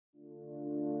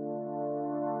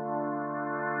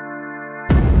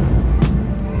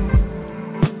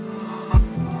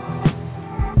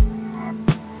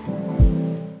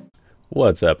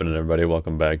What's happening, everybody?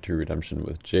 Welcome back to Redemption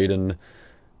with Jaden.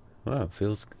 Wow,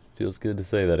 feels good to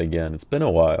say that again. It's been a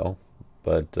while,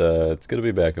 but it's good to be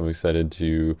back. I'm excited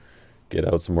to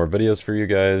get out some more videos for you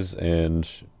guys, and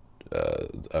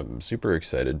I'm super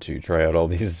excited to try out all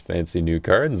these fancy new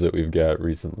cards that we've got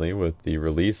recently with the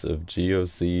release of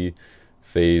GOC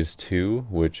Phase 2,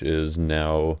 which is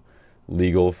now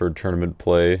legal for tournament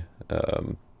play.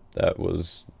 That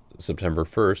was September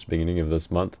 1st, beginning of this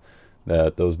month,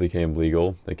 that those became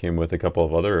legal. They came with a couple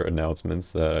of other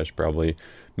announcements that I should probably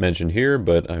mention here,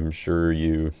 but I'm sure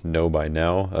you know by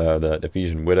now that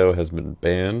Ephesian Widow has been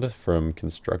banned from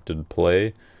constructed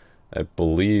play. I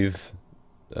believe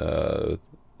that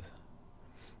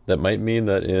might mean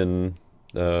that in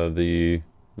the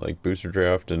like booster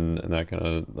draft and that kind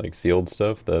of like sealed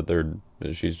stuff that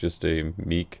she's just a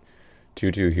meek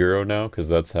 2/2 hero now, because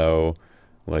that's how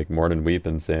like Mourn and Weep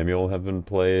and Samuel have been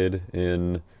played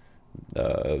in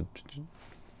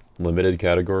limited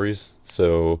categories.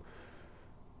 So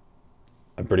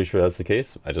I'm pretty sure that's the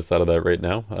case. I just thought of that right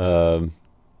now,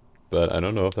 but I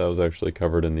don't know if that was actually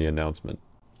covered in the announcement.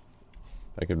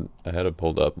 I had it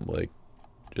pulled up like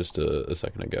just a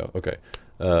second ago. Okay.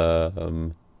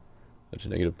 To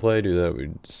negative play, do that.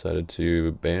 We decided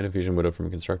to ban Ephesian Widow from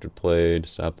constructed play to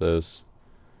stop this.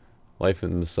 Life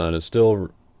in the Sun is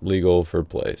still legal for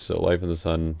play, so Life in the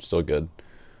Sun still good.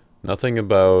 Nothing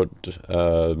about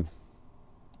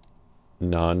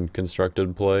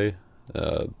non-constructed play.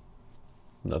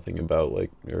 Nothing about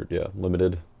like,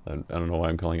 limited. I don't know why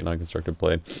I'm calling it non-constructed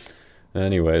play.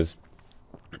 Anyways,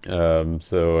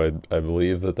 so I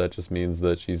believe that just means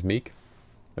that she's meek.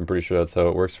 I'm pretty sure that's how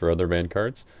it works for other banned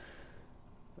cards.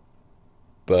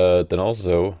 But then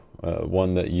also,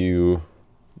 one that you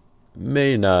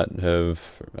may not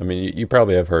have, I mean, you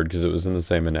probably have heard because it was in the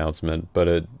same announcement, but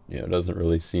it doesn't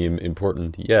really seem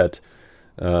important yet.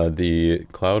 The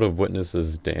Cloud of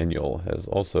Witnesses Daniel has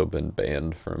also been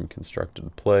banned from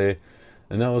constructed play,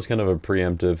 and that was kind of a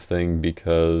preemptive thing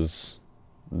because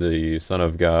the Son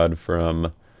of God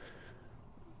from,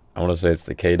 I want to say it's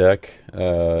the K deck,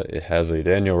 it has a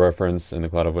Daniel reference, and the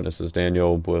Cloud of Witnesses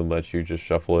Daniel will let you just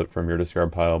shuffle it from your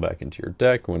discard pile back into your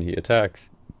deck when he attacks.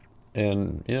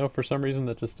 And, for some reason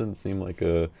that just didn't seem like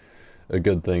a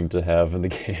good thing to have in the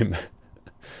game.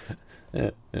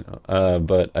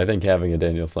 But I think having a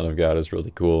Daniel Son of God is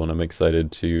really cool, and I'm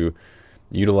excited to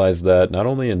utilize that not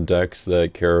only in decks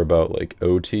that care about like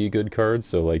OT good cards,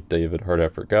 so like David Heart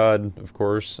After God, of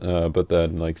course, but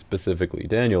then like specifically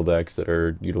Daniel decks that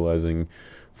are utilizing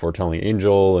Foretelling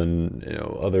Angel and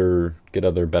get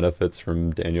other benefits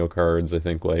from Daniel cards. I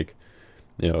think like,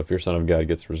 if your Son of God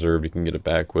gets reserved, you can get it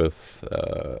back with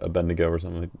a Bendigo or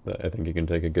something like that. I think you can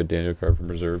take a good Daniel card from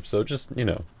reserve. So just,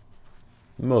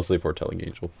 mostly Foretelling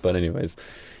Angel. But anyways,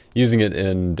 using it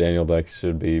in Daniel decks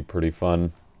should be pretty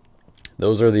fun.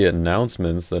 Those are the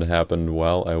announcements that happened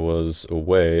while I was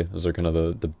away. Those are kind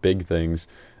of the big things.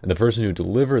 And the person who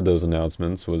delivered those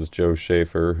announcements was Joe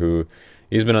Schaefer, who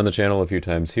he's been on the channel a few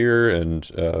times here, and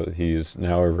he's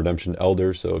now a Redemption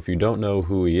Elder. So if you don't know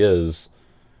who he is,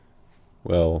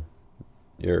 well,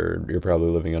 you're probably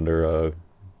living under a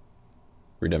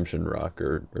Redemption rock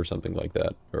or something like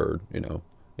that, or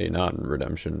a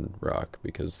non-Redemption rock,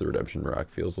 because the Redemption rock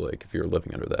feels like if you're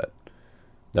living under that,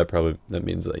 that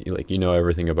means that you know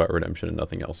everything about Redemption and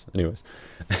nothing else. Anyways,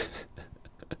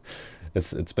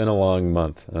 it's been a long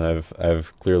month, and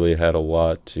I've clearly had a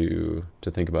lot to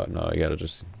think about now. I gotta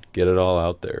just get it all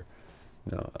out there.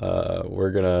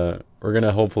 We're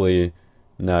gonna hopefully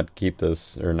not keep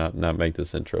this, or not make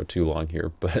this intro too long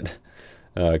here, but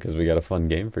because we got a fun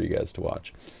game for you guys to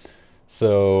watch.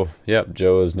 So yep,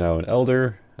 Joe is now an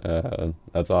elder.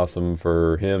 That's awesome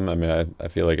for him. I mean, I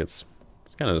feel like it's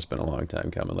kind of just been a long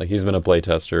time coming. Like, he's been a play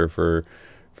tester for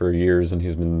years, and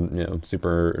he's been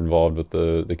super involved with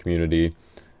the community,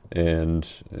 and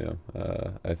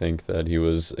I think that he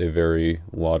was a very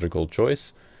logical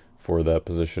choice for that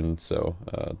position. So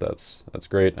that's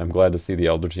great. I'm glad to see the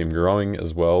elder team growing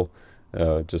as well,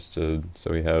 so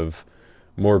we have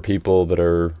more people that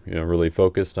are really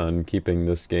focused on keeping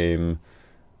this game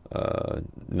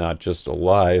not just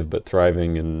alive but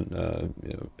thriving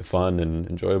and fun and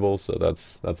enjoyable. So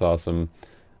that's awesome.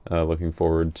 Looking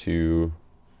forward to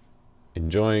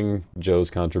enjoying Joe's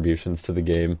contributions to the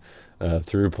game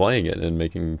through playing it and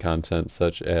making content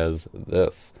such as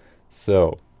this.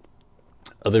 So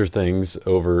other things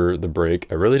over the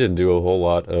break, I really didn't do a whole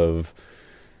lot of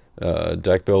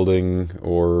deck building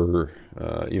or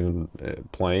even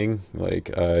playing.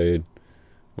 Like, I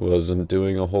wasn't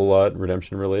doing a whole lot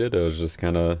Redemption related. I was just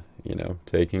kind of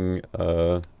taking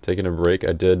a break.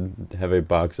 I did have a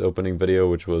box opening video,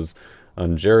 which was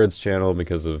on Jared's channel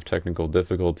because of technical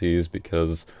difficulties,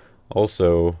 because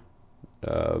also,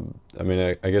 I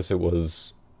mean, I guess it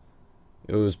was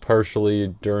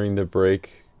partially during the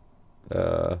break,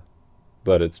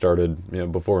 but it started, you know,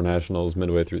 before Nationals,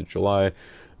 midway through July.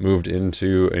 Moved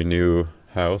into a new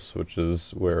house, which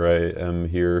is where I am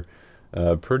here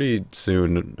pretty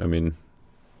soon. I mean,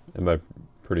 by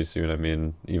pretty soon, I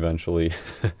mean eventually.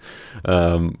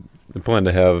 I plan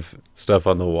to have stuff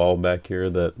on the wall back here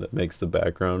that makes the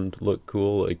background look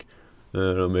cool, like, I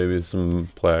don't know, maybe some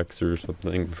plaques or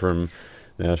something from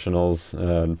Nationals.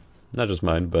 Not just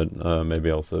mine, but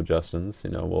maybe also Justin's. You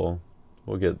know,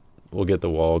 we'll get the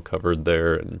wall covered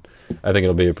there, and I think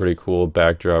it'll be a pretty cool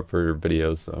backdrop for your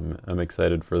videos. So I'm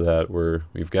excited for that.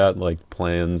 We've got like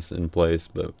plans in place,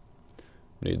 but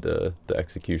we need the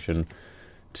execution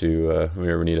to we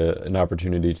need an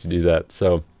opportunity to do that.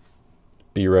 So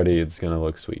be ready. It's gonna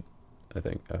look sweet, I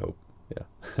think. I hope.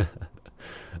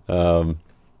 Yeah.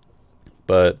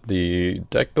 But the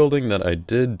deck building that I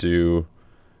did do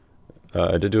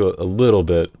a little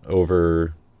bit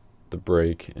over the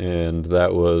break, and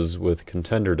that was with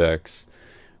contender decks,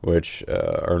 which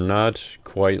are not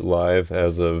quite live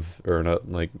as of, or not,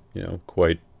 like, you know,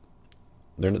 quite,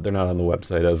 they're not on the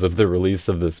website as of the release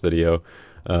of this video,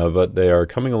 but they are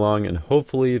coming along, and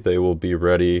hopefully they will be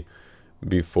ready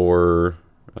before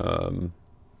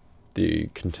the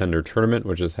contender tournament,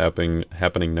 which is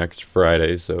happening next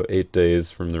Friday, so 8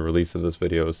 days from the release of this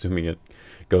video, assuming it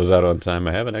goes out on time.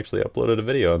 I haven't actually uploaded a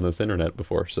video on this internet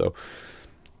before, so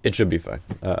it should be fine.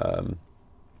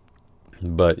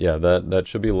 But yeah, that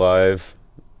should be live,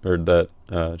 or that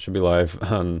should be live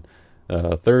on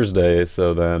Thursday.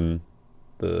 So then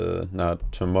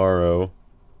not tomorrow,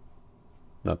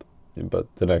 but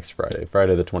the next Friday,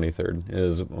 Friday the 23rd,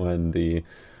 is when the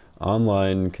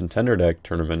online contender deck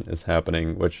tournament is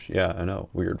happening, which, yeah, I know,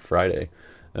 weird Friday.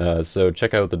 So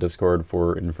check out the Discord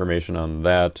for information on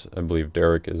that. I believe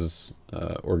Derek is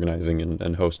organizing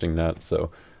and hosting that,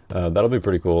 so that'll be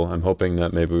pretty cool. I'm hoping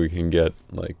that maybe we can get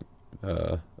like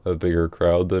a bigger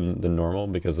crowd than normal,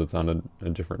 because it's on a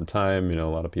different time. You know,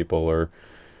 a lot of people are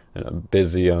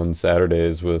busy on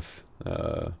Saturdays with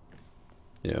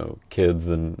you know, kids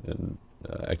and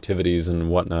activities and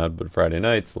whatnot, but Friday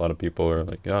nights a lot of people are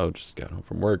like, oh, just got home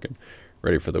from work and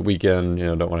ready for the weekend, you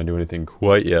know, don't want to do anything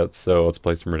quite yet, so let's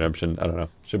play some Redemption. I don't know,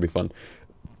 should be fun.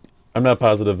 I'm not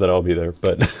positive that I'll be there,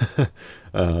 but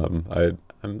I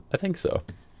think so.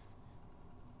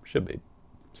 Should be.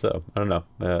 So I don't know.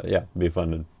 Yeah, it'd be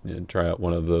fun to, you know, try out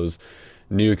one of those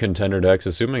new contender decks,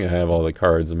 assuming I have all the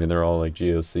cards. I mean, they're all like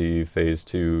GOC Phase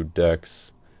 2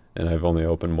 decks, and I've only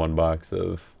opened one box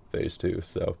of Phase 2,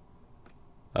 so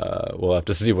we'll have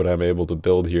to see what I'm able to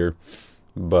build here.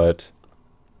 But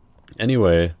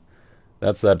anyway,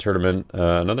 that's that tournament.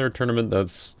 Another tournament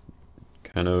that's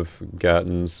kind of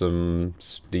gotten some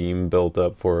steam built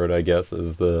up for it, I guess,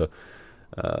 is the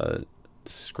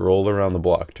Scroll Around the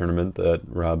Block tournament that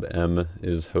Rob M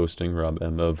is hosting. Rob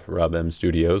M of Rob M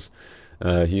Studios.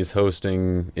 He's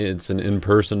hosting, it's an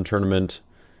in-person tournament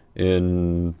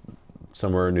in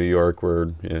somewhere in New York where,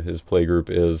 you know, his play group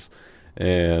is,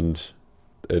 and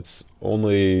it's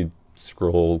only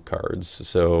scroll cards.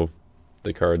 So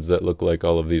the cards that look like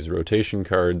all of these rotation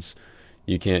cards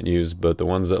you can't use, but the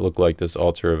ones that look like this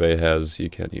Altar of Ahaz you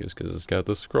can use because it's got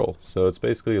the scroll. So it's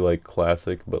basically like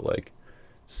classic, but like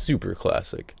super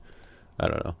classic. I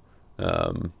don't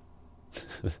know.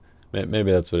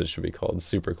 Maybe that's what it should be called,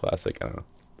 super classic. I don't know.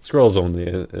 Scrolls only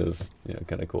is, you know,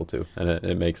 kind of cool too, and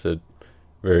it makes it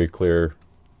very clear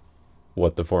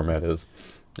what the format is.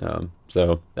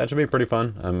 So that should be pretty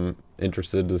fun. I'm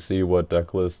interested to see what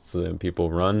deck lists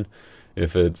people run,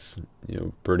 if it's, you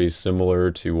know, pretty similar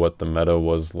to what the meta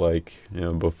was like, you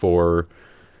know, before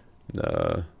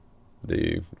the,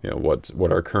 you know,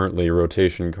 what are currently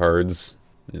rotation cards,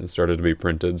 you know, started to be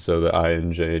printed. So the I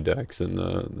and J decks in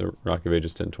the Rock of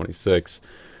Ages 1026.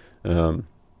 I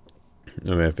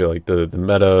mean, I feel like the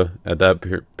meta at that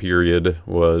period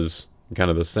was kind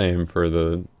of the same for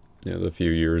the, you know, the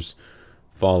few years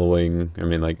following. I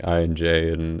mean, like I and J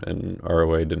and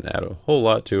ROA didn't add a whole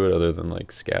lot to it other than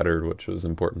like Scattered, which was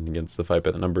important against the Fight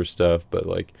by the Numbers stuff. But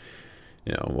like,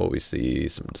 you know, what we see,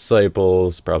 some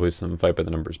Disciples, probably some Fight by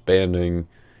the Numbers banding,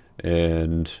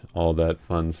 and all that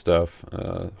fun stuff.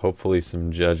 Hopefully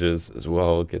some Judges as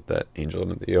well. Get that Angel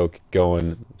into the Yoke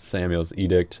going. Samuel's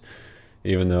Edict,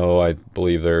 even though I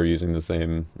believe they're using the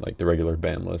same, like the regular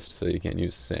ban list, so you can't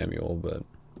use Samuel. But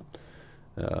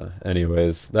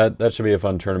anyways, that should be a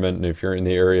fun tournament, and if you're in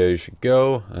the area, you should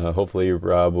go. Hopefully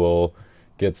Rob will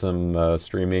get some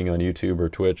streaming on YouTube or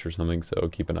Twitch or something, so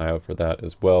keep an eye out for that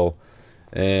as well.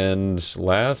 And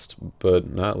last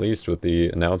but not least, with the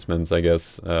announcements, I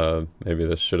guess maybe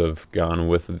this should have gone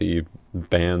with the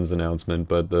bans announcement,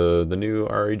 but the new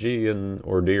REG and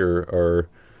Ordeer are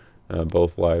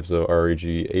both live. So REG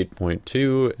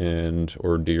 8.2 and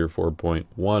Ordeer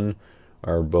 4.1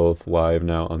 are both live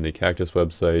now on the Cactus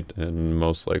website, and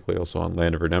most likely also on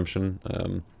Land of Redemption.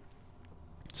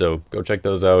 So go check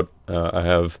those out.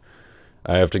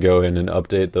 I have to go in and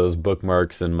update those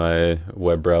bookmarks in my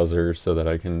web browser so that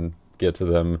I can get to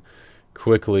them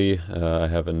quickly. I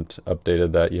haven't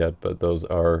updated that yet, but those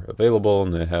are available,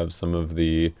 and they have some of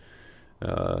the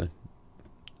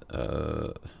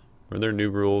were there new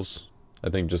rules? I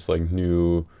think just like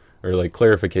new or like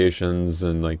clarifications,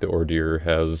 and like the Ordeer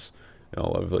has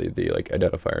all of the like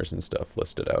identifiers and stuff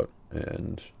listed out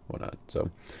and whatnot.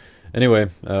 So anyway,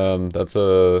 that's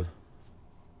a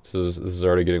this is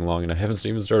already getting long, and I haven't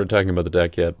even started talking about the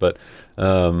deck yet. But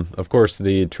of course,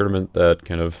 the tournament that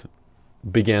kind of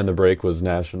began the break was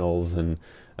Nationals, and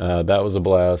that was a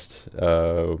blast.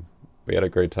 We had a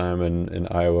great time in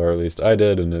Iowa, or at least I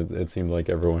did, and it seemed like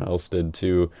everyone else did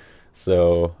too.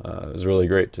 So it was really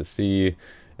great to see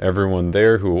everyone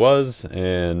there who was,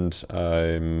 and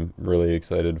I'm really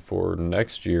excited for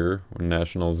next year when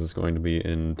Nationals is going to be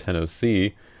in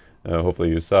Tennessee. Hopefully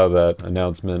you saw that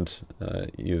announcement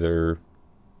either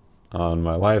on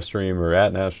my live stream or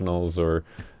at Nationals or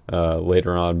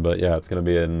later on. But yeah, it's going to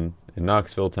be in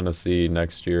Knoxville, Tennessee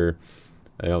next year.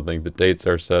 I don't think the dates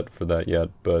are set for that yet,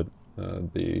 but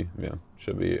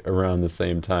should be around the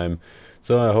same time.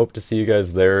 So I hope to see you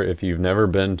guys there. If you've never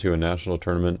been to a national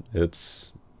tournament,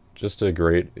 it's just a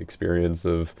great experience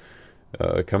of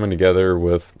coming together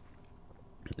with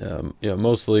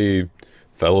mostly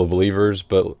fellow believers,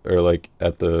 but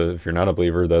if you're not a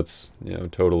believer, that's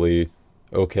totally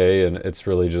okay. And it's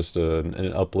really just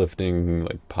an uplifting,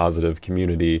 like, positive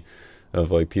community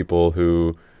of like people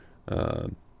who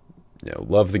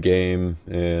love the game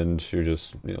and who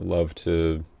just love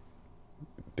to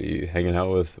be hanging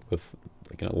out with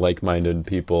like-minded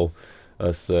people,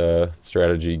 us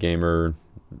strategy gamer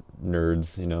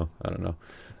nerds. I don't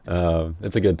know.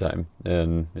 It's a good time,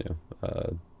 and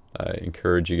I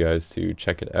encourage you guys to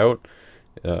check it out,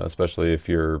 especially if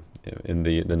you're in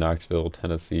the Knoxville,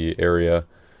 Tennessee area.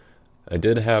 I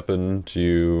did happen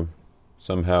to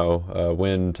somehow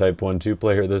win Type 1-2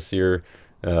 player this year,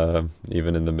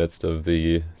 even in the midst of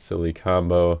the silly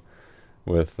combo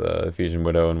with Ephesian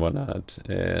Widow and whatnot.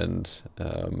 And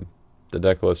the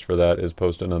deck list for that is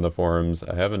posted on the forums.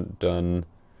 I didn't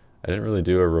really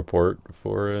do a report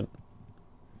for it,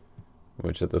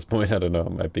 which at this point, I don't know,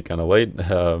 it might be kind of late.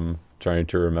 Trying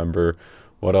to remember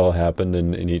what all happened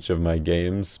in each of my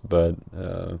games, but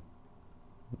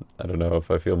I don't know if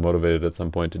I feel motivated at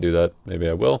some point to do that. Maybe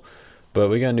I will. But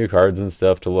we got new cards and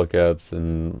stuff to look at,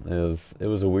 and it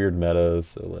was a weird meta,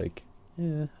 so like,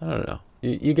 yeah, I don't know.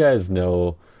 You guys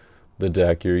know the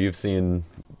deck here. You've seen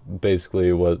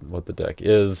basically what the deck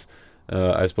is.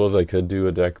 I suppose I could do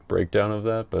a deck breakdown of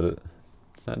that, but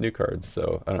it's not new cards,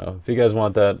 so I don't know. If you guys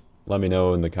want that, let me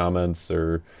know in the comments,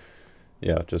 or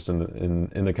yeah, just in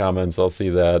the comments. I'll see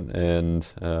that, and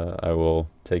I will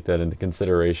take that into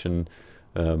consideration.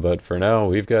 But for now,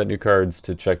 we've got new cards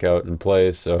to check out and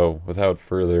play, so without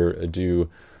further ado,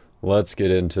 let's get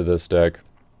into this deck.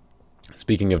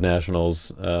 Speaking of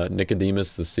nationals,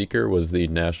 Nicodemus the Seeker was the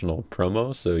national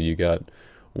promo, so you got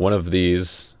one of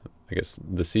these, I guess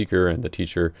the Seeker and the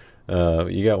Teacher,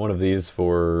 you got one of these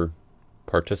for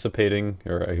participating,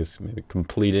 or I guess maybe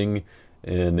completing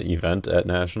an event at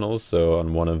nationals. So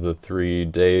on one of the 3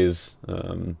 days,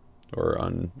 or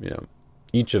on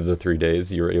each of the 3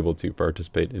 days, you were able to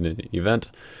participate in an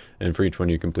event, and for each one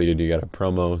you completed, you got a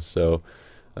promo. So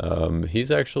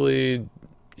he's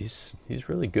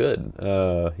really good.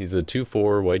 He's a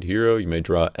 2/4 white hero. You may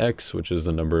draw X, which is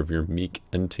the number of your meek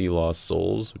empty lost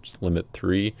souls, which is limit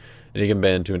 3, and you can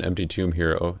ban to an empty tomb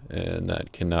hero, and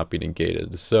that cannot be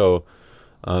negated. So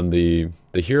on the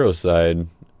hero side,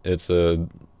 it's I'd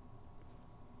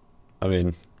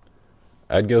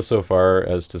go so far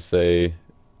as to say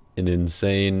an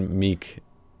insane meek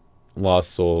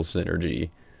lost soul synergy.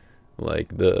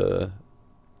 Like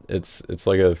it's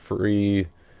like a free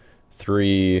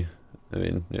 3.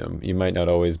 You might not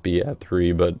always be at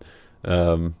 3, but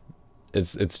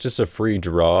it's just a free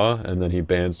draw, and then he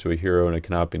bans to a hero and it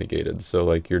cannot be negated. So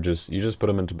like you just put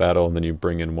him into battle, and then you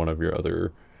bring in one of your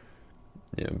other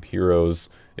heroes.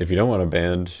 If you don't want to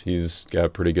ban, he's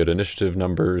got pretty good initiative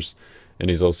numbers, and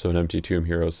he's also an empty tomb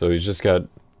hero, so he's just got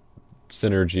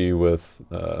synergy with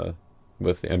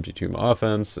with the Empty Tomb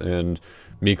offense and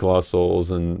Meatclaw Souls,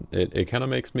 and it kind of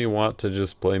makes me want to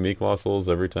just play Meatclaw Souls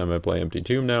every time I play Empty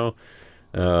Tomb now.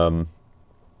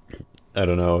 I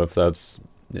don't know if that's,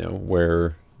 you know,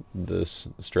 where this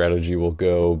strategy will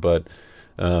go, but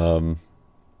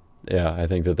yeah, I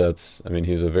think that's, I mean,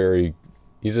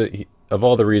 of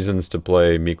all the reasons to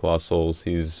play Meatclaw Souls,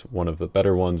 he's one of the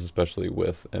better ones, especially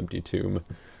with Empty Tomb.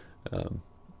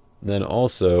 Then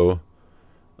also,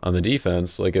 on the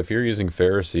defense, like if you're using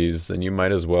Pharisees, then you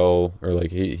might as well, or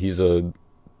like he's a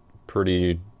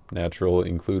pretty natural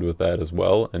include with that as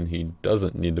well, and he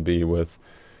doesn't need to be with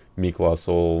Meatclaw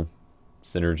Soul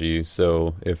synergy.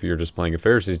 So if you're just playing a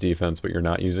Pharisees defense, but you're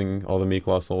not using all the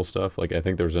Meatclaw Soul stuff, like I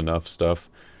think there's enough stuff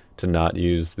to not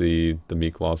use the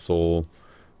Meatclaw Soul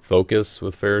focus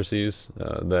with Pharisees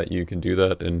that you can do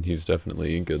that, and he's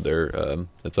definitely good there.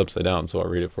 It's upside down, so I'll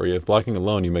read it for you. If blocking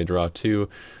alone, you may draw 2.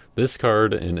 This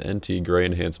card and NT gray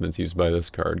enhancements used by this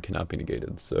card cannot be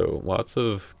negated. So lots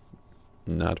of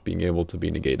not being able to be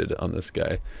negated on this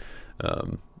guy.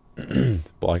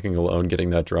 Blocking alone,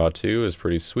 getting that draw 2 is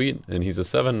pretty sweet, and he's a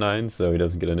 7/9, so he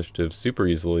doesn't get initiative super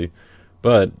easily,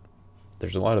 but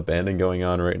there's a lot of banding going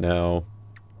on right now,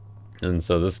 and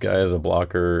so this guy as a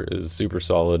blocker is super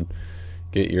solid.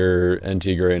 Get your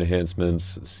NT gray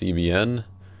enhancements CBN,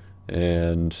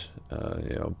 and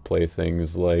you know, play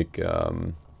things like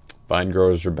Vine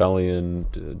Grower's Rebellion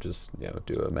to just, you know,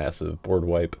 do a massive board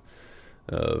wipe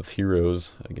of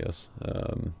heroes, I guess.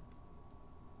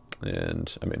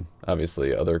 And I mean,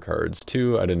 obviously other cards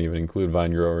too. I didn't even include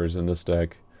Vine Growers in this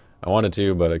deck. I wanted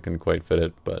to, but I couldn't quite fit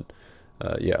it. But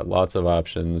yeah, lots of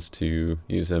options to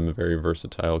use him. A very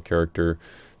versatile character.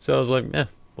 So I was like, yeah,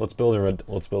 let's build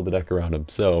a deck around him.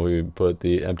 So we put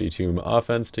the Empty Tomb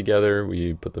offense together.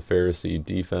 We put the Pharisee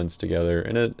defense together,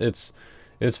 and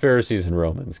it's Pharisees and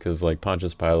Romans, because like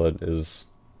Pontius Pilate is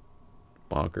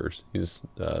bonkers. He's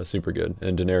super good,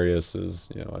 and Denarius is,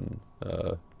 you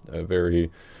know, a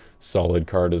very solid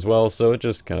card as well. So it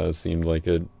just kind of seemed like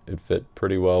it fit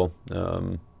pretty well.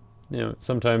 You know,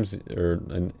 sometimes, or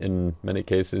in many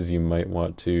cases, you might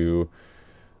want to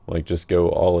like just go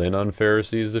all in on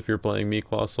Pharisees if you're playing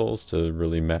Meatclaw Souls to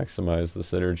really maximize the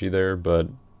synergy there. But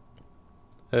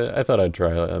I thought I'd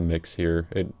try a mix here.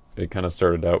 It kind of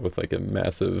started out with like a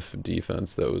massive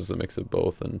defense that was a mix of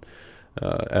both, and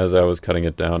as I was cutting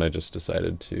it down, I just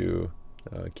decided to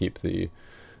keep the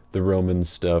Roman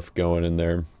stuff going in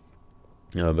there.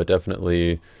 But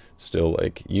definitely still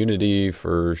like Unity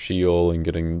for Sheol and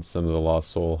getting some of the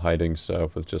Lost Soul hiding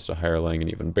stuff with just a higher lang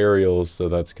and even burials. So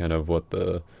that's kind of what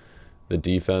the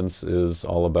defense is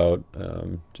all about.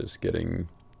 Just getting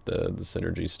the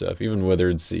synergy stuff. Even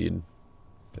Withered Seed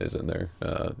is in there.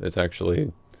 It's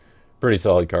actually pretty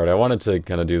solid card. I wanted to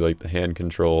kind of do like the hand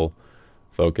control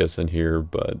focus in here,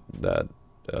 but that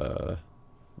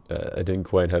I didn't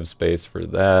quite have space for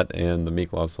that, and the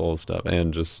Meatclaw Soul stuff,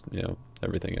 and just, you know,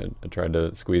 everything I tried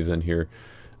to squeeze in here.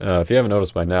 If you haven't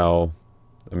noticed by now,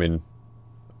 I mean,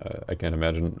 I can't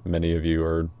imagine many of you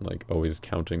are like always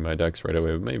counting my decks right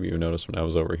away, but maybe you noticed when I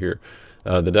was over here.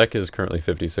 The deck is currently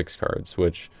 56 cards,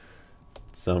 which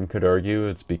some could argue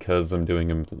it's because I'm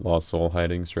doing a Lost Soul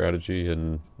hiding strategy,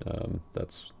 and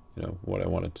that's, you know, what I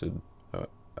wanted to.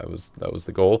 That was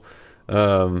the goal.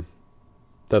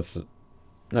 That's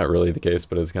not really the case,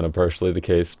 but it's kind of partially the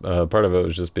case. Part of it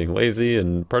was just being lazy,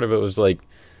 and part of it was like,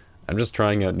 I'm just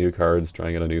trying out new cards,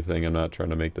 trying out a new thing. I'm not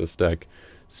trying to make this deck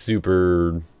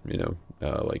super, you know,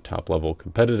 like top level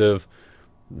competitive.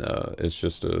 It's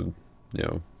just you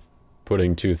know,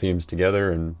 putting two themes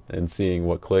together and seeing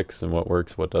what clicks and what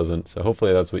works, what doesn't. So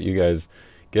hopefully that's what you guys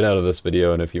get out of this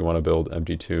video. And if you want to build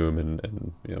Empty Tomb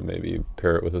and you know, maybe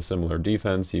pair it with a similar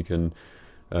defense, you can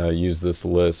use this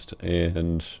list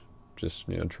and just,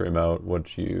 you know, trim out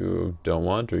what you don't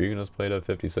want, or you can just play it at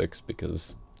 56,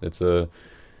 because it's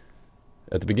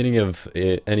at the beginning of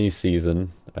any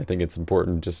season, I think it's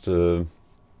important just to,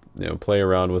 you know, play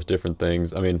around with different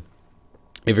things. I mean,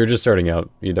 if you're just starting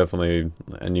out, you definitely,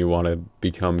 and you want to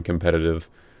become competitive,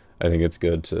 I think it's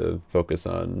good to focus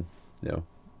on, you know,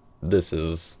 this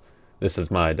is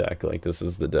my deck. Like, this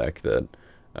is the deck that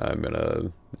I'm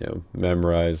gonna, you know,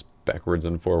 memorize backwards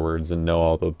and forwards and know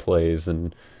all the plays,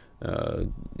 and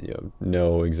you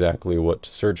know exactly what to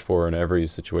search for in every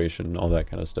situation, all that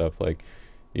kind of stuff. Like,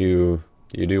 you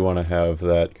do want to have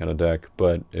that kind of deck,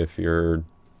 but if you're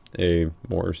a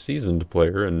more seasoned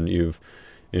player and you've,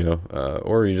 you know,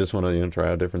 or you just want to, you know, try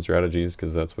out different strategies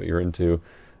because that's what you're into,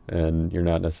 and you're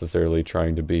not necessarily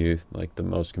trying to be like the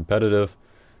most competitive,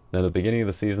 then at the beginning of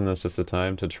the season, that's just a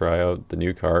time to try out the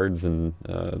new cards and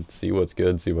see what's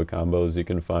good, see what combos you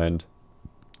can find.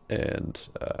 and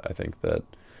I think that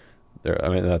I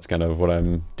mean, that's kind of what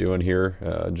I'm doing here,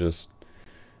 just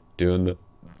doing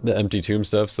the empty tomb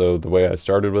stuff. So the way I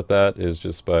started with that is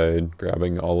just by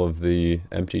grabbing all of the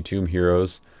empty tomb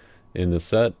heroes in the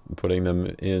set, putting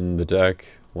them in the deck,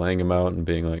 laying them out, and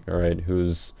being like, all right,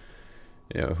 who's,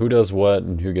 you know, who does what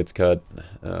and who gets cut.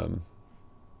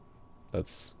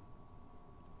 That's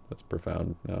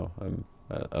profound. No,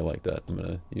 I like that. I'm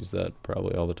gonna use that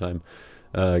probably all the time.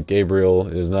 Gabriel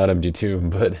is not empty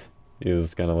tomb, but he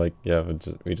was kind of like, yeah,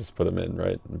 we just put him in,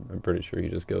 right? I'm pretty sure he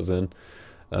just goes in.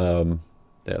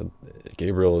 Yeah,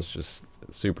 Gabriel is just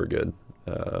super good.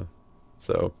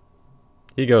 So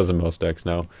he goes in most decks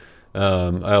now.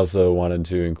 I also wanted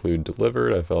to include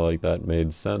Delivered. I felt like that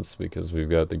made sense because we've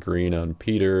got the green on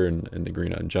Peter and the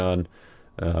green on John.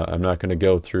 I'm not going to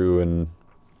go through and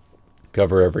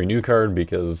cover every new card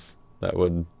because that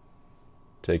would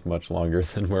take much longer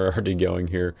than we're already going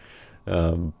here.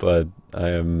 But I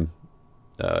am...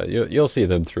 you'll see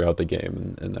them throughout the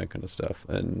game and that kind of stuff,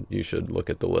 and you should look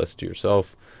at the list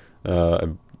yourself. Yeah,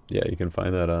 you can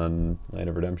find that on Night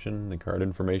of Redemption, the card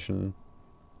information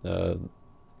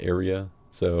area.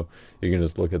 So you can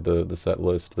just look at the set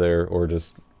list there, or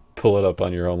just pull it up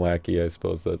on your own Lackey. I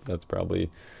suppose that's probably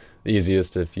the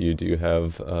easiest if you do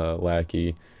have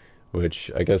Lackey,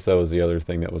 which I guess that was the other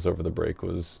thing that was over the break,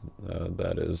 was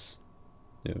that is,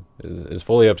 you know, is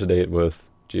fully up to date with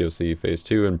GOC Phase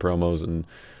 2 and promos, and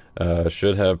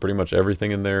should have pretty much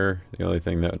everything in there. The only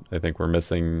thing that I think we're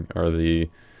missing are the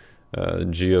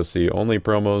GOC only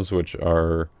promos, which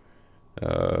are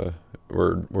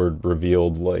were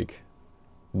revealed like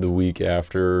the week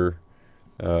after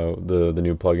the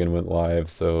new plugin went live,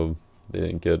 so they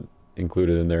didn't get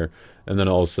included in there. And then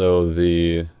also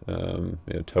the you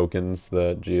know, tokens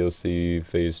that GOC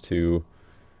Phase 2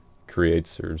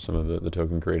 creates, or some of the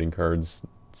token creating cards.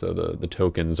 So the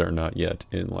tokens are not yet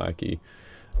in Lackey.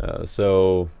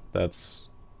 So that's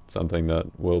something that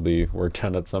will be worked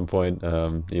on at some point,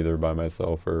 either by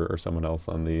myself or someone else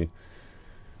on the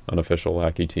unofficial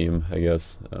Lackey team, I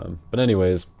guess. But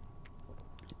anyways,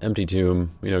 empty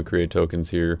tomb, you know, create tokens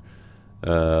here.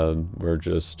 We're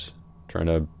just trying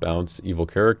to bounce evil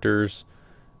characters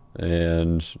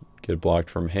and get blocked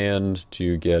from hand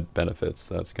to get benefits.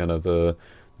 That's kind of the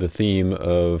theme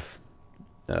of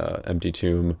empty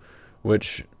tomb,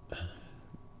 which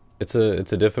it's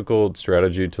a difficult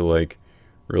strategy to like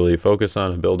really focus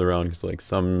on and build around, because like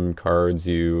some cards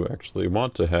you actually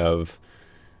want to have,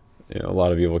 you know, a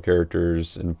lot of evil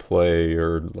characters in play,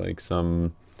 or like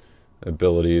some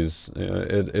abilities, you know,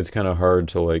 it's kind of hard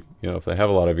to, like, you know, if they have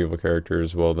a lot of evil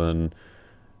characters, well then,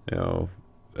 you know,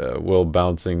 will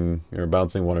bouncing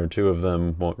one or two of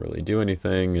them won't really do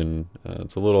anything, and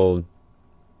it's a little,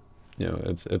 you know,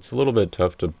 it's a little bit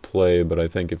tough to play. But I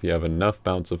think if you have enough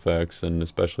bounce effects, and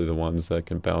especially the ones that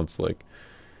can bounce like,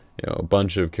 you know, a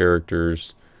bunch of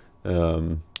characters,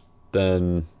 then,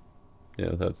 you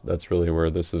know, that's really where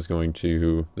this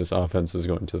offense is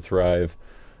going to thrive.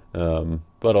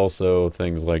 But also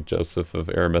things like Joseph of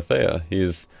Arimathea,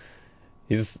 he's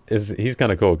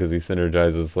kind of cool because he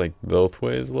synergizes like both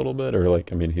ways a little bit, or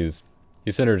like, I mean, he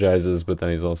synergizes, but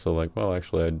then he's also like, well,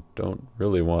 actually I don't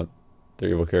really want their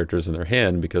evil characters in their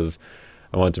hand, because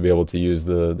I want to be able to use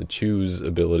the choose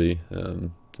ability.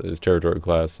 So his territory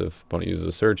class, if opponent uses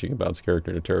a search, you can bounce a character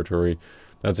into territory.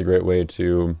 That's a great way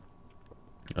to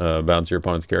bounce your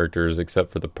opponent's characters,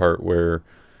 except for the part where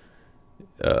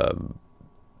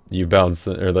you bounce,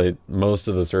 most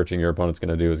of the searching your opponent's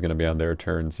going to do is going to be on their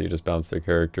turn, so you just bounce their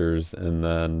characters and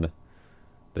then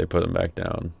they put them back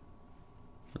down.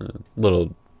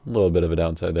 Little bit of a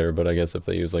downside there, but I guess if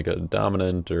they use like a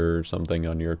dominant or something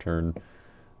on your turn,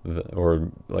 or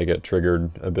like a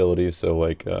triggered ability, so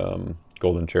like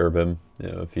Golden Cherubim, you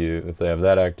know, if they have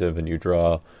that active and you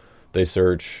draw, they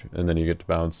search, and then you get to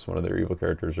bounce one of their evil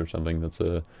characters or something. That's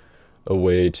a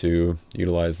way to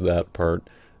utilize that part.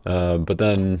 But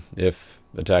then if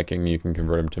attacking, you can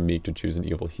convert him to meek to choose an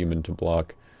evil human to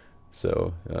block.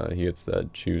 So he gets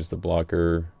that choose the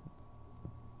blocker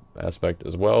aspect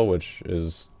as well, which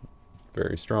is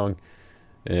very strong.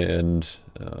 And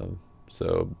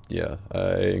so yeah,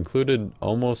 I included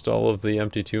almost all of the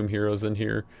empty tomb heroes in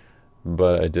here,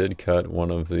 but I did cut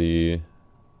one of the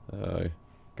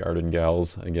garden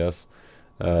gals, I guess,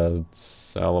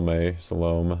 Salome.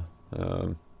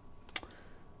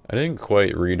 I didn't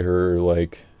quite read her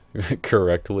like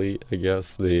correctly, I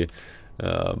guess. This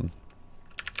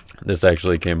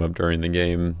actually came up during the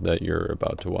game that you're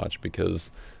about to watch,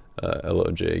 because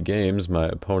LoJGamez, my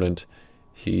opponent,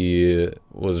 he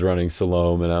was running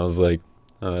Salome, and I was like,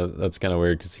 that's kind of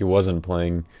weird, because he wasn't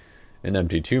playing an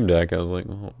empty tomb deck, I was like,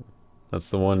 oh, that's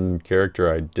the one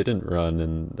character I didn't run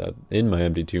in my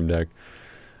empty tomb deck.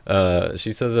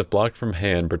 She says if blocked from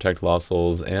hand, protect Lost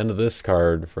Souls and this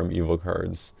card from evil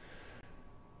cards.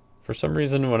 For some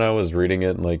reason, when I was reading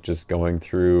it and like just going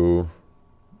through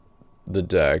the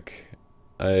deck,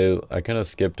 I kind of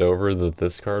skipped over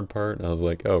this card part, and I was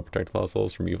like, oh, protect Lost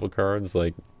Souls from evil cards,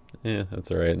 like,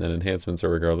 that's alright. And then enhancements are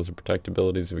regardless of protect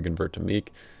abilities if we convert to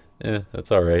Meek.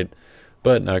 That's alright,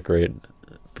 but not great.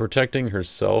 Protecting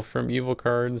herself from evil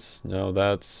cards, no,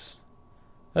 that's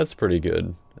pretty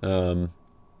good.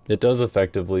 It does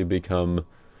effectively become,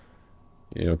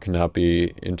 cannot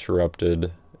be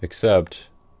interrupted, except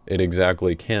it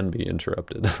exactly can be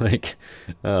interrupted. Like,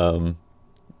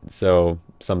 so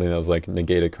something that was like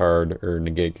negate a card or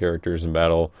negate characters in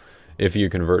battle, if you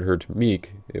convert her to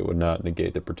Meek, it would not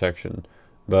negate the protection.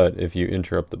 But if you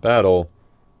interrupt the battle,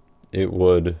 it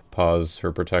would pause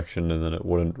her protection and then it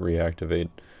wouldn't reactivate,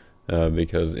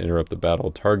 because interrupt the battle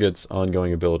targets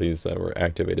ongoing abilities that were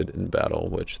activated in battle,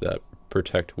 which that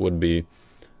protect would be.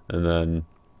 And then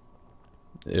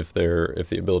if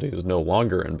the ability is no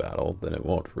longer in battle, then it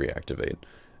won't reactivate.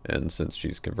 And since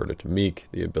she's converted to Meek,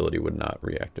 the ability would not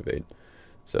reactivate.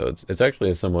 So it's actually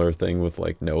a similar thing with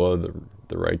like Noah,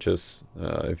 the Righteous.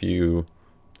 If you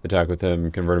attack with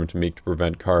him, convert him to Meek to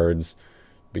prevent cards,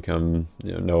 become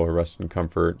Noah Rest and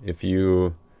Comfort. If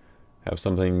you have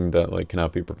something that like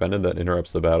cannot be prevented that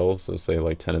interrupts the battle, so say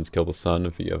like Tenants Kill the Sun,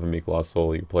 if you have a Meek Lost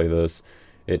Soul, you play this,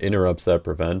 it interrupts that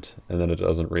prevent, and then it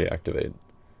doesn't reactivate.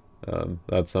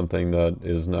 That's something that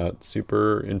is not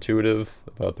super intuitive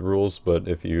about the rules, but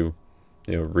if you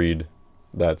read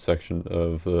that section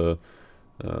of the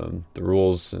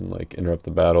rules and like interrupt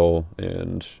the battle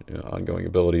and ongoing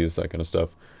abilities, that kind of stuff,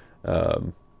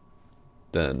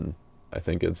 then I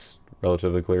think it's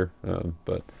relatively clear.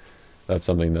 But that's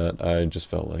something that I just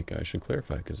felt like I should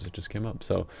clarify because it just came up.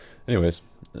 So anyways,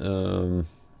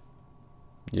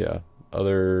 yeah,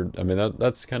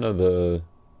 that's kind of the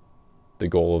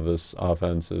goal of this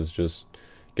offense, is just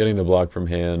getting the block from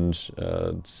hand,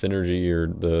 synergy, or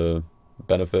the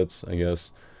benefits, I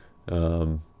guess.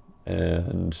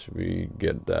 And we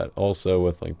get that also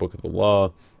with like Book of the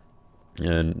Law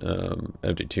and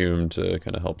Empty Tomb to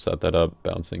kind of help set that up,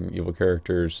 bouncing evil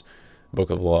characters. Book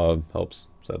of the Law helps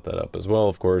set that up as well,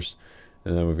 of course.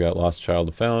 And then we've got Lost Child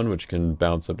of Found, which can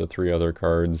bounce up to 3 other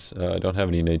cards. I don't have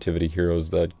any nativity heroes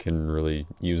that can really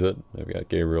use it. I've got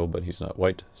Gabriel, but he's not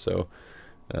white, so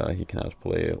he cannot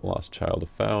play Lost Child of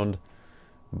Found.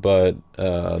 But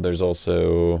there's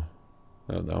also...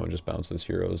 that one just bounces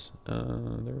heroes.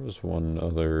 There was one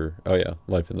other... Oh yeah,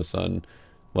 Life in the Sun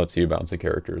lets you bounce a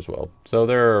character as well. So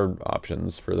there are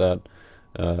options for that.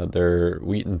 Their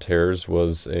Wheat and Tears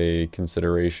was a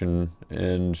consideration,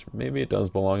 and maybe it does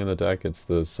belong in the deck. It's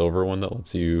the silver one that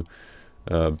lets you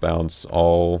bounce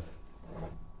all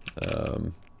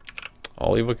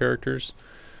evil characters.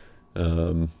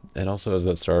 And also has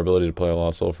that star ability to play a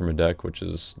Lost Soul from a deck, which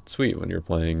is sweet when you're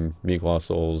playing Meek Lost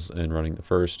Souls and running the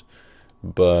first.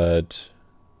 But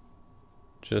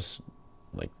just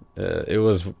like it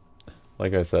was,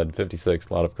 like I said, 56,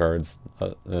 a lot of cards,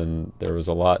 and there was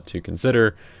a lot to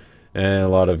consider and a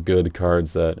lot of good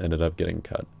cards that ended up getting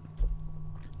cut.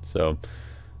 So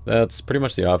that's pretty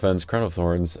much the offense. Crown of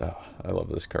Thorns, oh, I love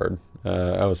this card.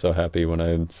 I was so happy when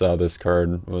I saw this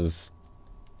card was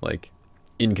like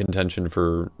in contention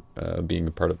for being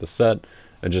a part of the set,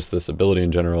 and just this ability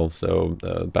in general. So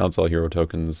bounce all hero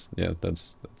tokens, yeah,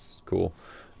 that's cool.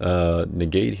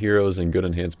 Negate heroes and good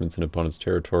enhancements in opponents'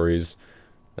 territories,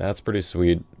 that's pretty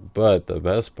sweet. But the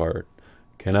best part,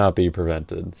 cannot be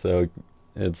prevented. So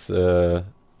it's a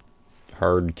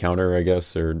hard counter, I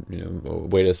guess, or a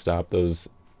way to stop those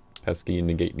pesky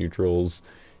negate neutrals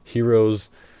heroes.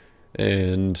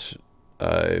 And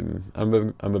I'm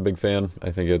a big fan.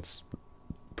 I think it's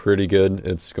pretty good.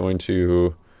 It's going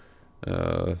to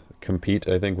compete,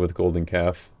 I think, with Golden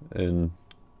Calf in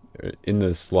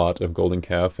this slot of Golden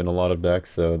Calf in a lot of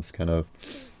decks. So it's kind of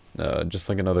just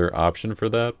like another option for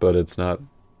that, but it's not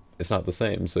the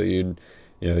same. So you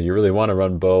really want to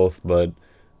run both, but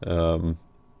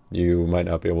you might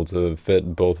not be able to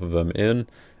fit both of them in,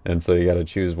 and so you got to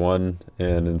choose one.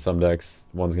 And in some decks,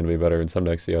 one's going to be better, in some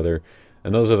decks the other.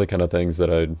 And those are the kind of things that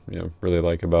I really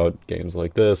like about games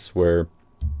like this, where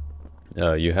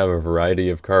you have a variety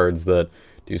of cards that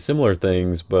do similar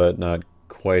things, but not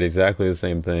quite exactly the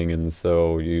same thing, and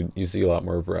so you see a lot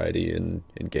more variety in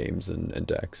games and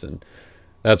decks, and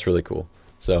that's really cool.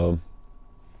 So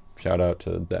shout out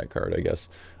to that card, I guess.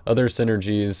 Other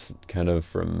synergies kind of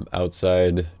from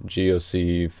outside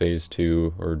GOC Phase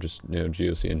 2, or just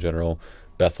GOC in general.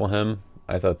 Bethlehem,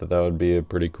 I thought that that would be a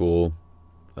pretty cool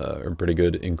or pretty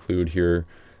good include here.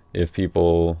 If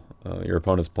people, your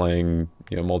opponent's playing,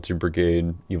 you know,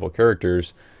 multi-brigade evil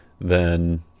characters,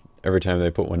 then every time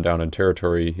they put one down in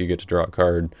territory, you get to draw a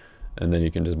card, and then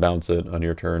you can just bounce it on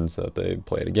your turn so that they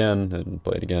play it again and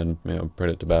play it again, you know, put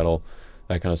it to battle,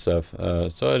 that kind of stuff.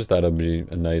 So I just thought it'd be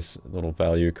a nice little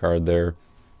value card there.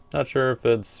 Not sure if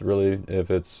it's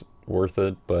worth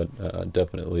it, but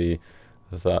definitely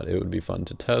thought it would be fun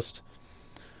to test.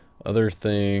 Other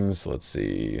things, let's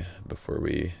see, before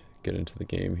we get into the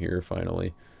game here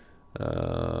finally.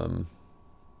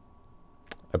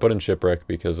 I put in Shipwreck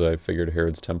because I figured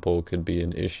Herod's Temple could be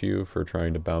an issue for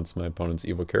trying to bounce my opponent's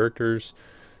evil characters.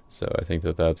 So I think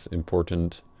that that's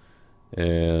important.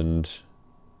 And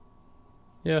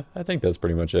yeah, I think that's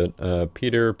pretty much it.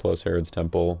 Peter plus Herod's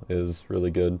Temple is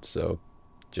really good, so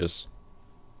just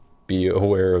be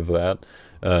aware of that.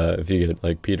 If you get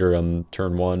like Peter on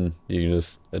turn 1, you can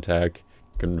just attack,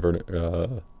 convert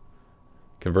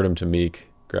him to Meek,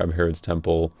 grab Herod's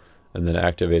Temple, and then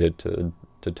activate it to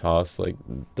toss. Like,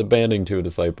 the banding to a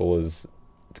disciple it's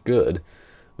good,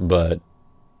 but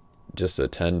just a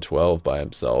 10-12 by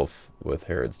himself with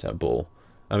Herod's Temple.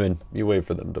 I mean, you wait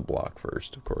for them to block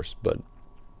first, of course, but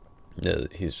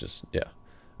he's just, yeah,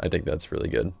 I think that's really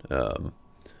good.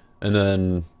 And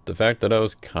then the fact that I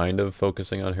was kind of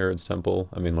focusing on Herod's Temple,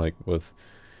 I mean, like with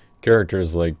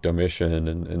characters like Domitian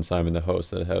and Simon the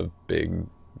Host that have big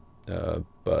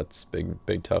butts,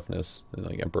 big toughness, and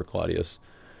like Emperor Claudius,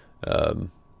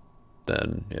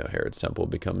 then, you know, Herod's Temple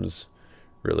becomes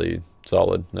really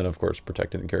solid. And of course,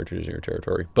 protecting the characters in your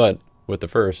territory. But with the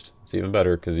first, it's even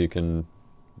better because you can,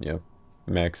 you know,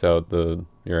 max out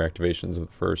your activations of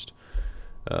the first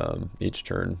each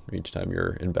turn, each time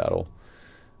you're in battle.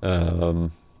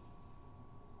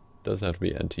 Does have to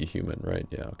be anti-human, right?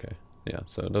 Yeah, okay. Yeah,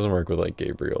 so it doesn't work with like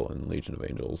Gabriel and Legion of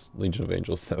Angels. Legion of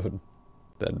Angels,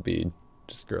 that'd be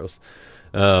just gross.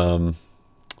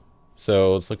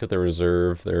 So let's look at the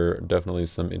reserve. There are definitely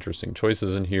some interesting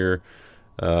choices in here.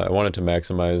 I wanted to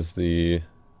maximize the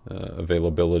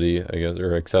availability, I guess,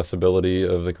 or accessibility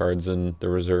of the cards in the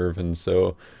reserve, and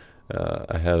so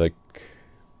I had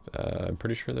I'm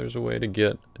pretty sure there's a way to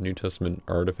get a New Testament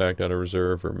artifact out of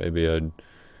reserve, or maybe I'm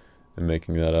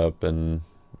making that up, and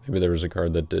maybe there was a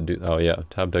card that did do, oh yeah,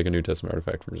 top deck a New Testament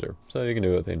artifact from reserve. So you can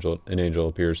do it with an Angel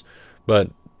Appears,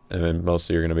 but I mean,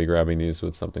 mostly you're going to be grabbing these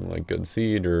with something like Good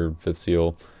Seed or Fifth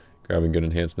Seal, grabbing good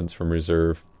enhancements from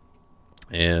reserve,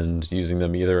 and using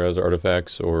them either as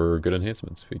artifacts or good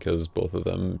enhancements, because both of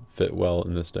them fit well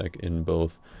in this deck in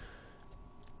both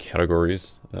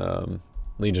categories.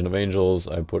 Legion of Angels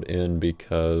I put in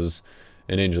because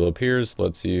an Angel Appears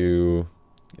lets you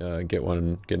get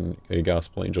a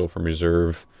Gospel Angel from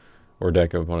reserve or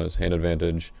deck of one of his hand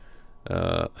advantage.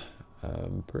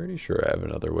 I'm pretty sure I have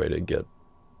another way to get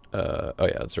oh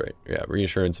yeah, that's right. Yeah,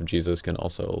 Reassurance of Jesus can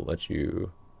also let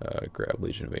you grab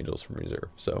Legion of Angels from reserve.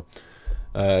 So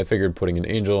I figured putting an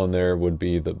angel in there would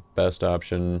be the best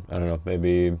option. I don't know,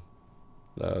 maybe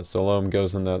Solom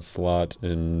goes in that slot,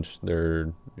 and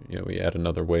we add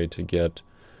another way to get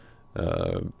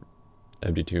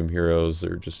Empty Tomb heroes,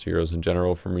 or just heroes in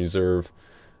general, from reserve.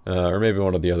 Or maybe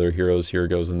one of the other heroes here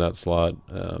goes in that slot.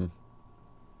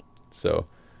 So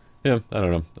yeah, I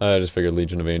don't know. I just figured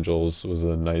Legion of Angels was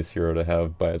a nice hero to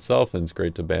have by itself, and it's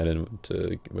great to ban in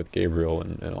with Gabriel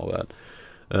and all that.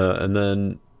 And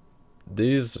then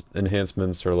these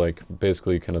enhancements are like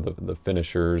basically kind of the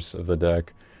finishers of the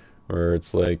deck, where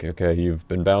it's like, okay, you've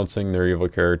been bouncing their evil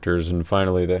characters, and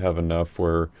finally they have enough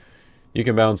where you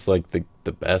can bounce like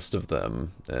the best of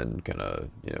them and kind of,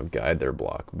 you know, guide their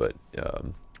block, but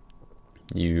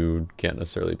you can't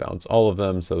necessarily bounce all of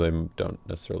them, so they don't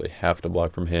necessarily have to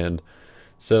block from hand.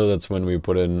 So that's when we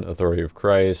put in Authority of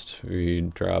Christ. We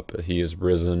drop He is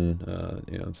Risen.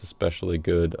 You know, it's especially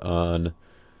good on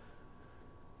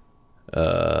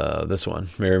this one,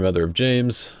 Mary Mother of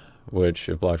James, which,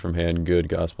 if blocked from hand, good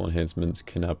gospel enhancements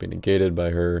cannot be negated by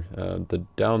her. The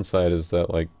downside is that,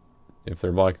 like, if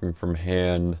they're blocking from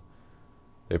hand,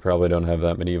 they probably don't have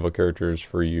that many evil characters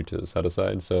for you to set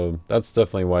aside. So that's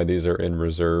definitely why these are in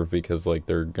reserve, because like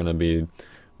they're going to be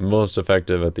most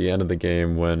effective at the end of the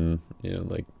game when, you know,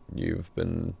 like you've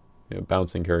been, you know,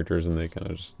 bouncing characters and they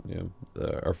kind of just, you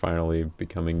know, are finally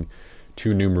becoming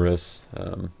too numerous.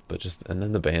 But just, and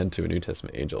then the ban to a New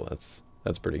Testament angel, that's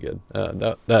pretty good.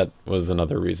 That was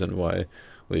another reason why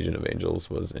Legion of Angels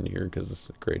was in here, because it's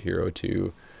a great hero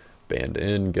to band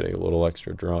in, getting a little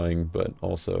extra drawing, but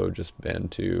also just band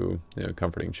to, you know,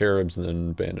 Comforting Cherubs, and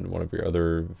then band in one of your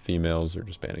other females, or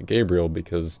just band in Gabriel,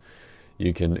 because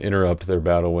you can interrupt their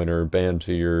battle winner, band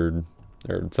to your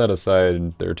or set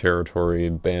aside their territory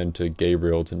and band to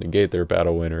Gabriel to negate their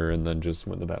battle winner, and then just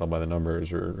win the battle by the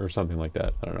numbers, or something like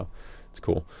that. I don't know. It's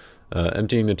cool.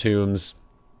 Emptying the tombs,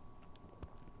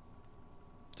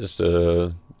 just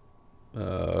a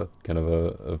kind of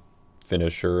a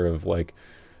finisher of like,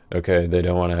 okay, they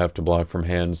don't want to have to block from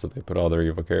hand, so they put all their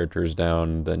evil characters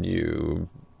down. Then you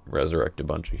resurrect a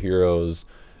bunch of heroes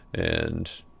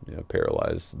and, you know,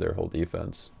 paralyze their whole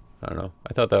defense. I don't know.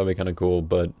 I thought that would be kind of cool,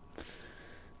 but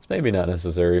it's maybe not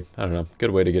necessary. I don't know.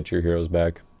 Good way to get your heroes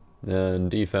back. And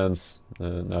defense,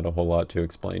 not a whole lot to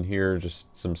explain here.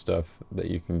 Just some stuff that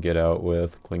you can get out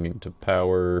with clinging to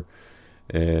power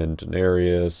and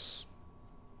Denarius,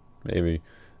 maybe.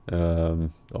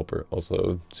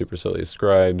 Also Supercilious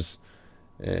Scribes,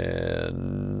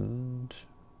 and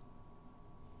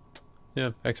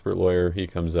yeah, Expert Lawyer. He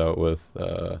comes out with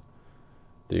the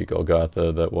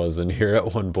Golgotha that was in here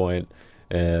at one point,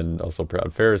 and also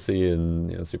Proud Pharisee,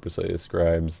 and, you know, Supercilious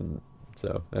Scribes, and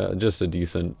so just a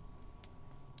decent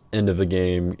end of the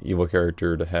game evil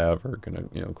character to have, or kind of,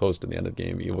 you know, close to the end of the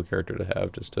game evil character to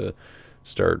have, just to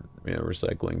start, you know,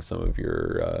 recycling some of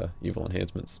your evil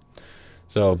enhancements.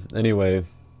 So anyway,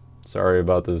 sorry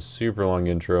about this super long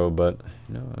intro, but,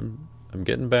 you know, I'm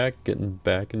getting back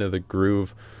into the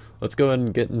groove. Let's go ahead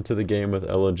and get into the game with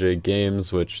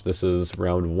LoJGamez, which this is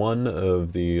round 1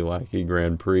 of the Lackey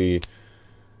Grand Prix,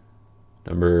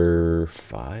 number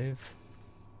 5,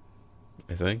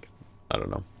 I think. I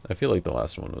don't know. I feel like the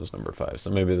last one was number 5, so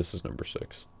maybe this is number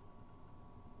 6.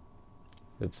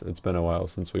 It's been a while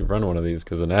since we've run one of these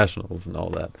because of nationals and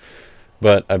all that.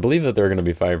 But I believe that there are going to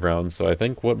be 5 rounds, so I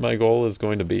think what my goal is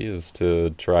going to be is to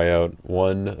try out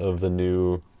one of the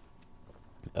new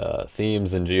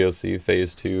themes in GOC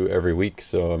Phase 2 every week.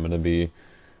 So I'm going to be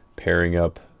pairing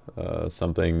up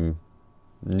something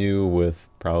new with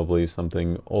probably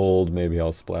something old. Maybe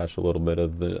I'll splash a little bit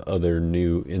of the other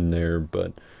new in there,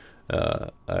 but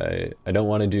I don't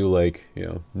want to do, like, you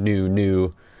know,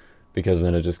 new, because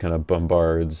then it just kind of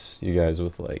bombards you guys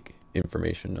with, like,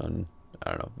 information on,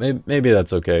 I don't know. Maybe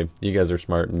that's okay. You guys are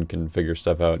smart and can figure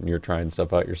stuff out, and you're trying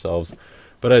stuff out yourselves.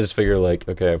 But I just figure, like,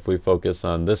 okay, if we focus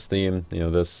on this theme, you know,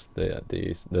 this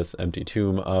empty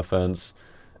tomb offense,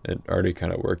 it already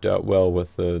kind of worked out well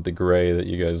with the gray that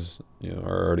you guys, you know,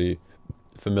 are already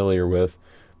familiar with.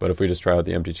 But if we just try out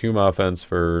the empty tomb offense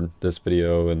for this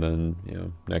video, and then, you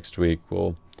know, next week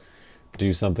we'll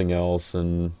do something else,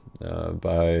 and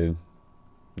by, you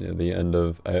know, the end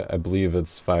of, I believe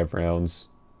it's 5 rounds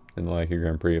in the Lackey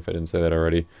Grand Prix, if I didn't say that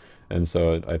already, and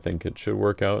so I think it should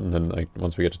work out. And then, like,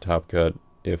 once we get to Top Cut,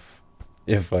 if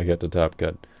I get to Top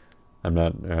Cut, I'm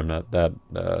not that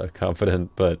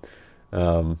confident, but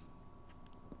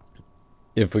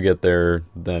if we get there,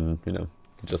 then, you know,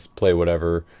 just play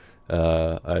whatever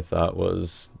I thought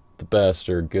was the best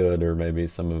or good, or maybe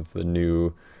some of the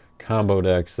new combo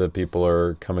decks that people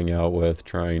are coming out with,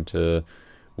 trying to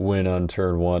win on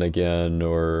turn 1 again,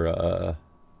 or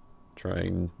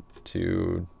trying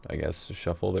to, I guess,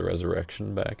 shuffle the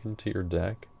Resurrection back into your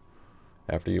deck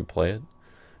after you play it.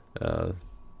 That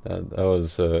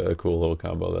was a cool little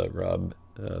combo that Rob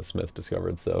Smith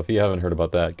discovered. So if you haven't heard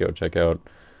about that, go check out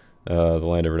the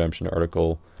Land of Redemption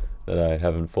article that I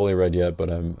haven't fully read yet, but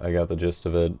I got the gist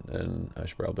of it, and I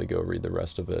should probably go read the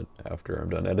rest of it after I'm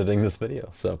done editing this video.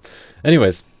 So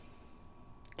anyways,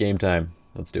 game time.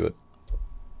 Let's do it.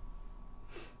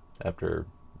 After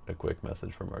a quick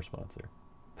message from our sponsor.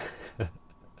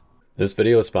 This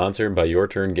video is sponsored by Your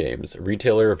Turn Games, a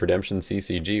retailer of Redemption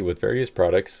CCG with various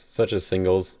products such as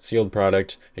singles, sealed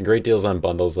product, and great deals on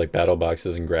bundles like battle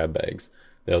boxes and grab bags.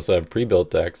 They also have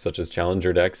pre-built decks such as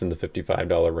Challenger decks in the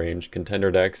 $55 range,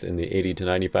 Contender decks in the $80 to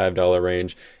 $95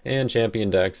 range, and Champion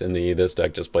decks in the "this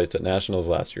deck just placed at Nationals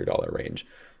last year" range.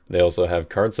 They also have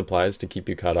card supplies to keep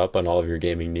you caught up on all of your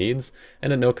gaming needs,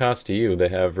 and at no cost to you, they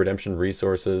have Redemption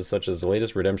resources such as the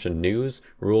latest Redemption news,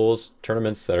 rules,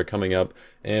 tournaments that are coming up,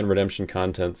 and Redemption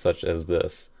content such as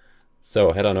this.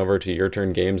 So head on over to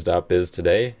yourturngames.biz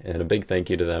today, and a big thank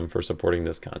you to them for supporting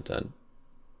this content.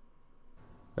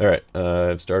 Alright,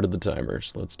 I've started the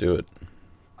timers. Let's do it.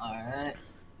 Alright.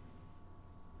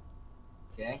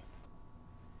 Okay.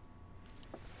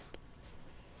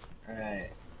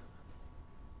 Alright.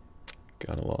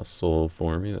 Got a lost soul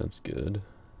for me, that's good.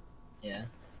 Yeah.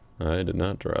 I did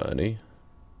not draw any.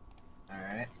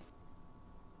 Alright.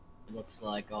 Looks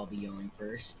like I'll be going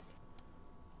first.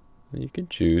 You can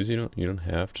choose, you don't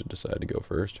have to decide to go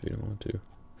first if you don't want to.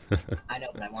 I know,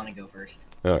 but I want to go first.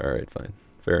 Alright, fine.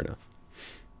 Fair enough.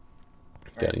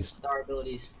 Alright, so star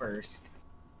abilities first.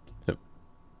 Yep.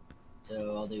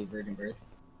 So I'll do Virgin Birth.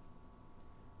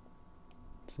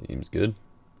 Seems good.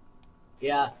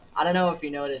 Yeah, I don't know if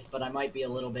you noticed, but I might be a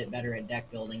little bit better at deck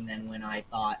building than when I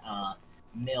thought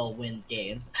Mill wins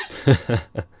games.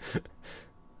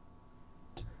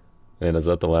 And is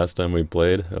that the last time we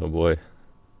played? Oh boy.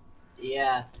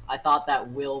 Yeah, I thought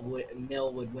that Mill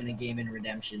would win a game in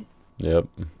Redemption. Yep.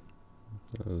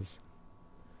 That was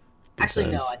good Actually,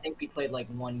 no, times. I think we played like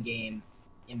one game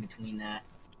in between that.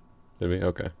 Did we?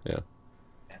 Okay, yeah.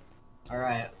 All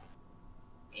right.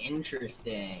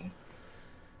 Interesting.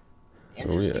 Oh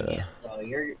Interesting yeah. hand.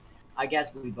 So I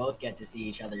guess we both get to see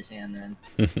each other's hand then.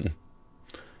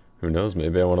 Who knows?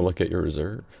 Maybe I want to look at your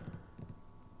reserve.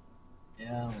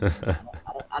 Yeah,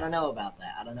 I don't know about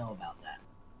that. I don't know about that.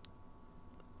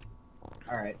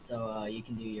 All right, so you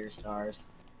can do your stars.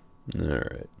 All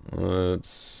right,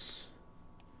 let's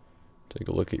take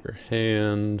a look at your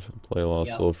hand. Play a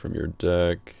lost soul from your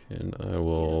deck, and I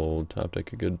will top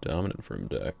deck a good dominant from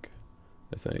deck.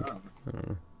 I think. Oh. I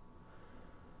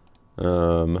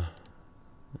don't know.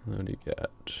 What do you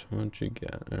got? What you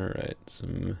got? All right,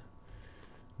 some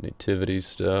nativity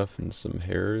stuff and some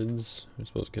Herods. I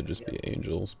suppose it could just be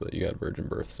angels, but you got virgin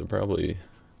birth, so probably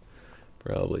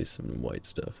some white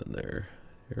stuff in there.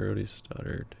 Herodes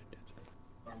Stoddard.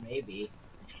 Or maybe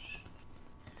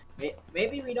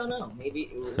we don't know.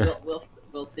 Maybe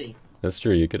we'll see. That's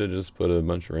true. You could have just put a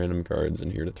bunch of random cards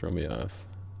in here to throw me off.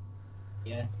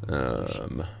 Yeah.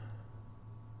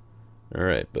 All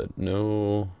right, but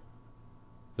no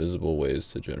visible ways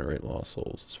to generate lost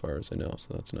souls, as far as I know.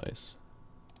 So that's nice.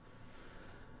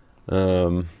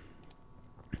 So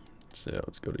yeah,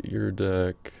 let's go to your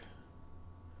deck.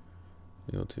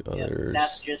 You know, to others.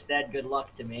 Seth just said good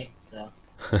luck to me, so.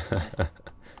 Nice.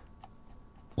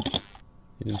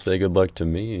 You didn't say good luck to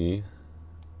me.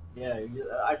 Yeah,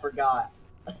 I forgot.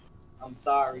 I'm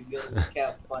sorry. Good luck,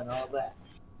 have fun, all that.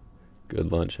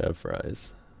 Good lunch, have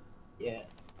fries. Yeah,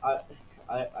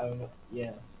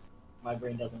 yeah. My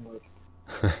brain doesn't work.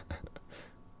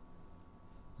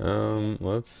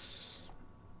 Let's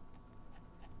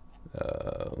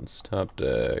top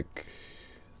deck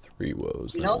 3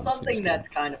 woes. You know something that's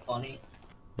kind of funny?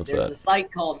 There's a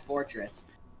site called Fortress.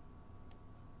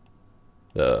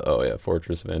 Oh yeah,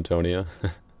 Fortress of Antonia.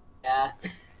 Yeah.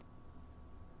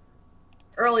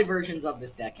 Early versions of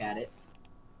this deck had it.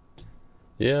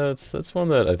 Yeah, that's one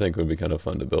that I think would be kind of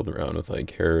fun to build around with, like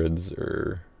Herods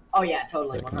or. Oh yeah,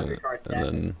 totally. 100 cards deck.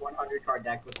 Then, 100 card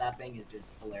deck with that thing is just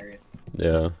hilarious.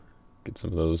 Yeah, get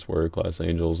some of those warrior class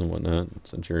angels and whatnot,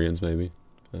 Centurions maybe.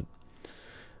 But,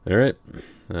 all right,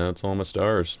 that's all my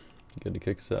stars. Good to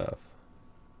kick us off.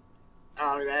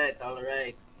 All right, all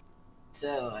right.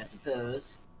 So I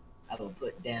suppose I will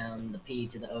put down the P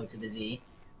to the O to the Z.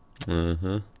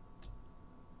 Uh-huh.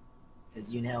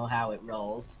 Because you know how it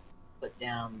rolls. Put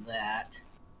down that.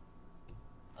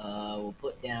 We'll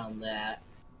put down that.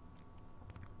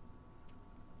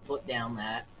 Put down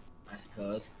that, I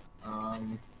suppose.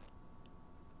 I'm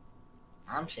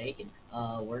shaking.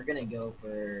 We're gonna go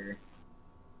for.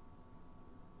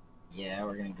 Yeah,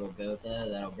 we're gonna go Gotha.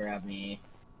 That'll grab me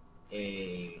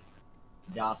a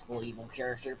gospel evil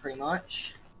character, pretty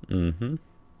much. Mm-hmm.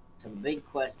 So the big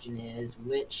question is,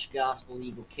 which gospel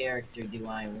evil character do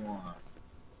I want?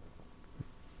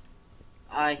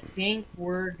 I think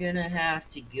we're gonna have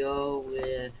to go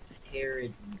with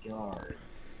Herod's Guard.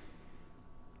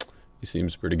 He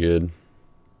seems pretty good.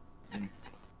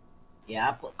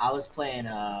 Yeah, I was playing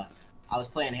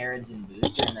Herod's in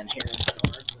Booster, and then Herod's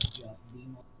Guard was just the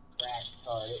most cracked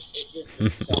card. It just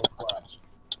was so clutch.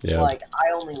 Yeah. Like,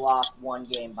 I only lost one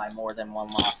game by more than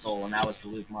one lost soul, and that was to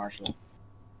Luke Marshall.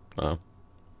 Wow.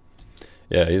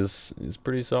 Yeah, he's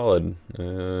pretty solid.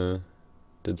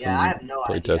 Did some I have no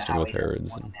play idea testing how with he hasn't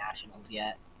Herods. won Nationals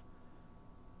yet.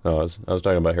 Oh, I was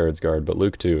talking about Herod's Guard, but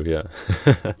Luke too, yeah.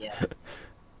 Yeah.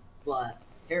 But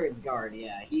Herod's Guard,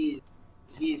 yeah, he's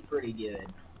pretty good.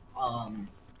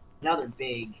 Another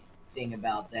big thing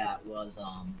about that was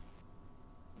I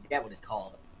forget what it's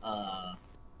called.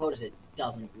 What is it?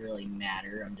 Doesn't really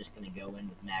matter. I'm just gonna go in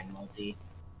with Mag Multi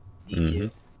D2. Mm-hmm.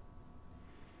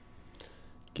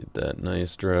 Get that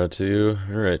nice draw too.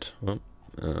 All right. Well,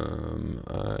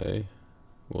 I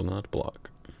will not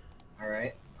block. All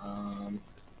right.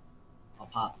 I'll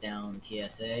pop down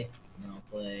TSA and I'll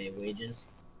play Wages.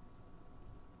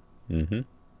 Mm-hmm.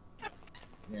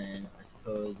 Then I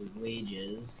suppose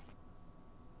Wages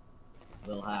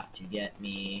will have to get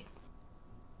me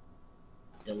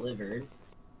Delivered.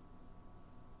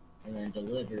 And then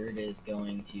Delivered is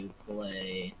going to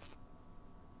play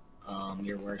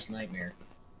Your Worst Nightmare.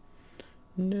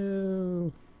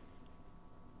 No.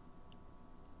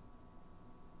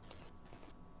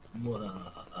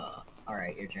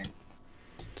 Alright, your turn.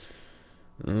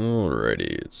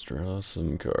 Alrighty, let's draw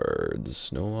some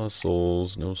cards. No lost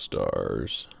souls, no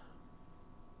stars.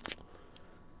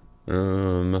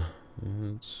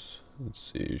 Let's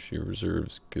see. She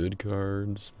reserves good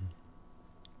cards.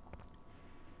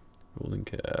 Golden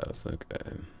calf.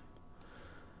 Okay.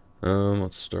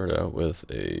 Let's start out with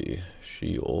a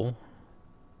Sheol.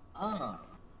 Oh.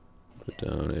 Put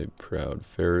down a proud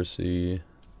Pharisee.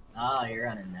 Oh, you're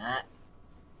running that.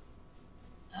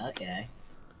 Okay.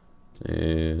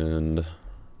 And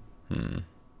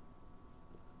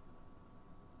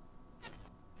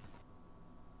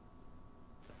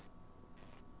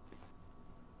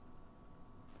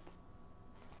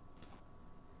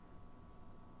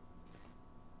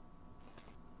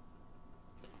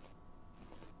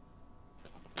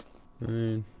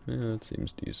yeah, that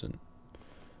seems decent.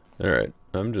 Alright,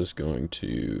 I'm just going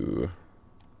to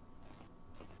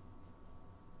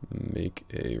make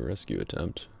a rescue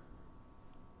attempt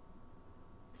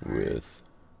with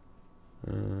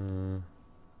ooh.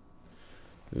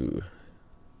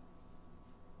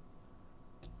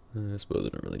 I suppose I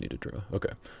don't really need to draw.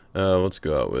 Okay. Let's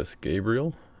go out with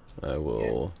Gabriel. I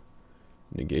will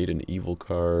negate an evil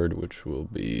card, which will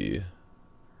be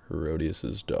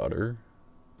Herodias's daughter.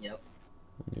 Yep.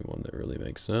 Only one that really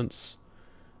makes sense.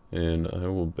 And I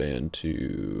will ban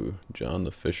to John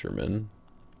the Fisherman.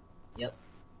 Yep.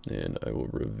 And I will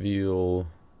reveal...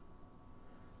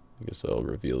 I guess I'll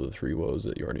reveal the 3 woes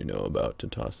that you already know about to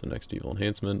toss the next evil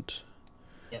enhancement.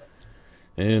 Yep.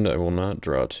 And I will not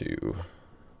draw 2.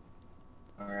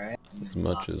 Alright. As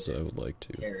much as I would like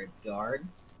to. Herod's Guard.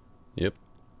 Yep.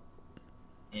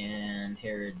 And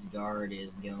Herod's Guard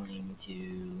is going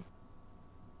to...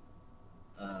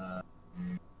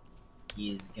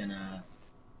 he's gonna...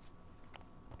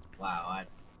 Wow,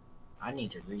 I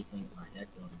need to rethink my deck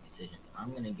building decisions.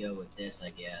 I'm gonna go with this, I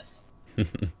guess. And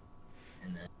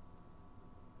then...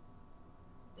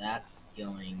 That's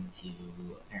going to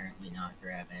apparently not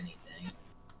grab anything.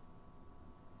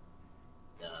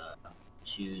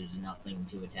 Choose nothing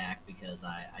to attack because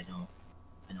I don't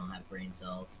have brain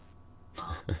cells.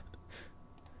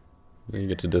 You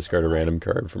get to discard a random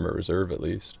card from a reserve at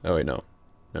least. Oh wait, no.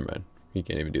 Never mind. You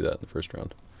can't even do that in the first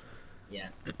round. Yeah.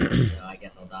 So I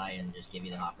guess I'll die and just give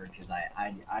you the hopper because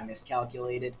I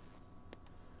miscalculated.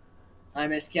 I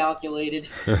miscalculated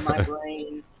my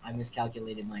brain. I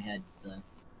miscalculated my head, so.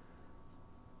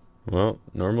 Well,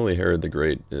 normally Herod the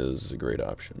Great is a great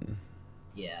option.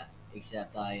 Yeah,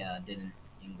 except I didn't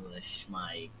English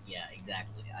my... Yeah,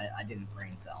 exactly. I didn't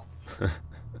brain cell.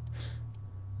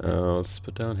 Let's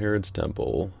put down Herod's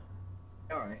Temple.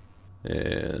 Alright.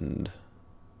 And...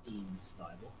 Dean's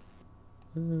Bible.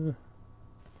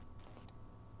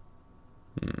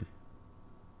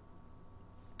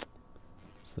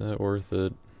 Is that worth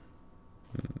it?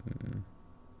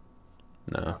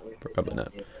 No, probably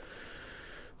not.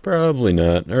 Probably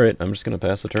not. Alright, I'm just going to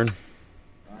pass the turn.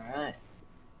 Alright.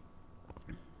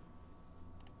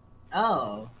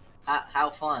 Oh, how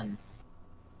fun.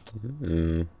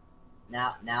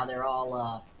 Now they're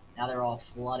all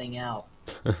flooding out.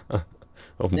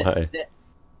 Oh my.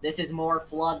 This is more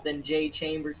flood than Jay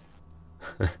Chambers.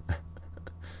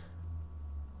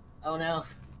 Oh no.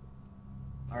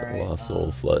 Alright. The Lost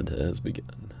Soul flood has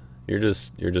begun. You're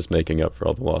just making up for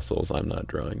all the lost souls I'm not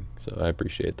drawing, so I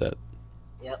appreciate that.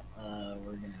 Yep,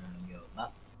 we're gonna go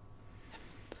up.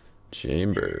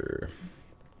 Chamber.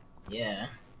 Yeah.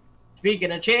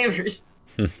 Speaking of chambers.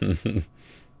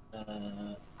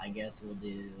 I guess we'll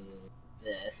do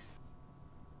this.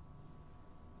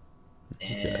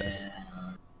 And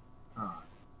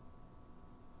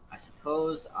I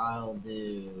suppose I'll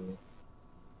do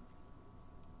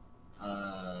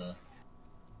I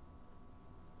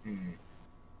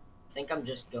think I'm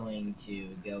just going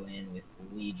to go in with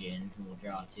Legion, who will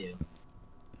draw 2.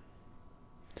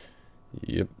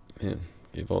 Yep, man.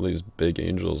 Give all these big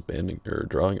angels banding or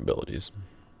drawing abilities.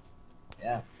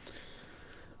 Yeah.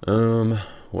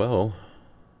 Well,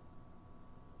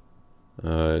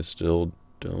 I still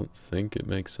don't think it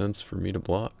makes sense for me to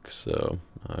block, so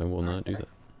I will not do that.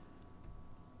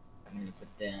 I'm gonna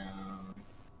put down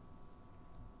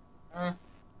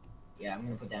yeah, I'm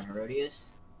gonna put down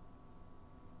Herodias.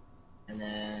 And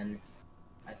then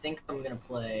I think I'm gonna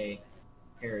play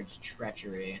Herod's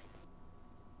Treachery.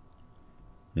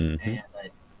 And I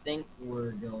think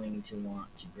we're going to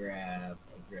want to grab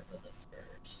Agrippa the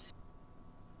First.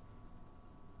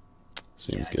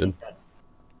 Seems good. I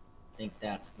think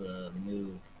that's the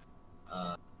move.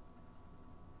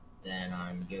 Then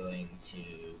I'm going to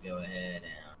go ahead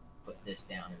and put this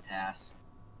down and pass.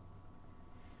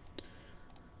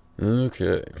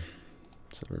 Okay.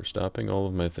 So we're stopping all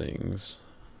of my things.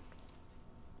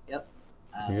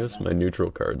 I guess my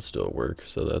neutral cards still work,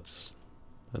 so that's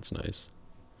nice.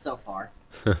 So far.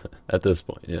 At this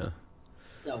point, yeah.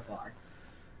 So far.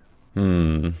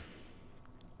 Well,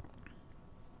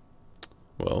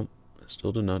 I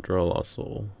still did not draw a Lost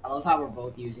Soul. I love how we're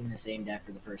both using the same deck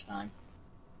for the first time.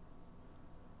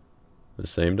 The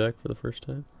same deck for the first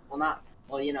time?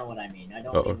 Well, you know what I mean. I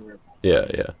don't mean we're both yeah.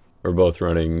 We're both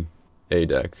running a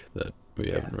deck that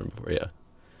we haven't run before, yeah.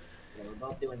 Yeah, we're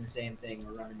both doing the same thing.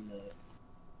 We're running the,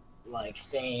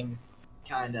 same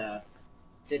kind of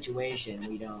situation.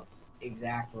 We don't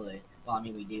exactly... Well, I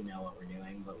mean, we do know what we're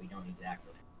doing, but we don't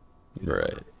exactly...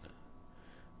 Right.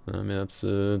 I mean, it's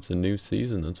a new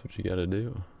season. That's what you gotta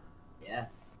do. Yeah.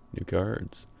 New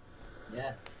cards.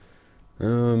 Yeah.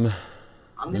 I'm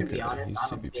gonna be honest.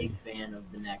 I'm a big fan of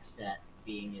the next set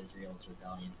being Israel's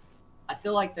Rebellion. I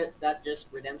feel like that just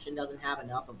Redemption doesn't have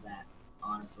enough of that,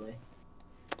 honestly.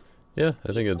 Yeah,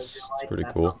 I think it's pretty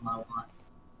that's cool. Something I want.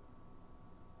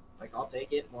 Like, I'll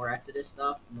take it. More Exodus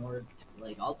stuff. More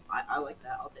I like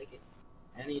that. I'll take it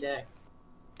any day.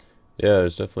 Yeah,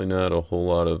 there's definitely not a whole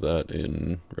lot of that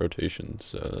in rotation,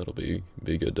 so that'll be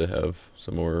good to have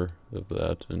some more of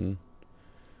that and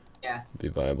be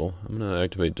viable. I'm gonna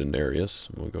activate Daenerys.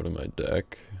 We'll go to my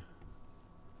deck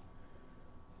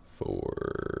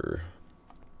for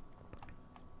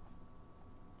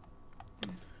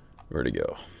where'd he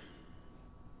go?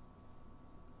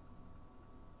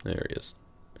 There he is.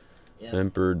 Yep.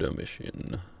 Emperor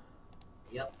Domitian.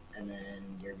 Yep, and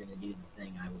then you're gonna do the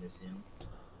thing, I would assume.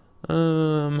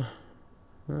 I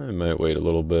might wait a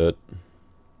little bit.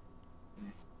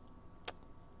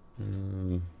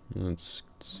 Let's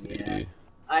see. Yeah.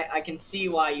 I can see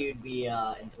why you'd be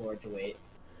implored to wait.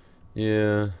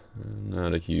 Yeah, I'm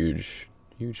not a huge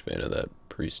fan of that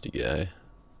priesty guy.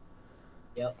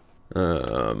 Yep.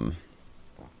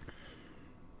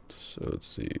 So let's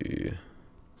see.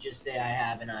 Just say I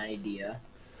have an idea.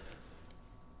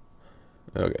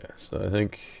 Okay, so I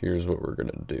think here's what we're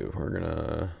gonna do. We're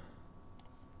gonna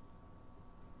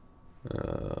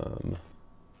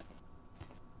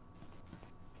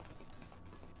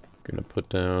put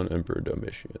down Emperor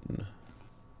Domitian.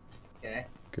 Okay.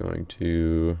 Going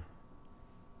to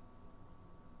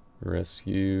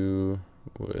rescue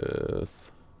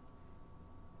with.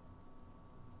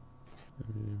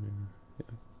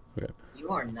 Yeah. Okay. You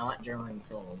are not drawing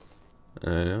souls.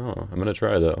 I know. I'm gonna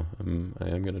try though. I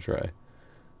am gonna try.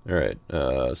 All right.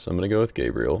 So I'm gonna go with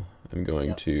Gabriel. I'm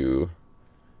going to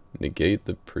negate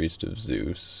the Priest of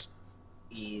Zeus.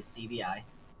 He's CBI.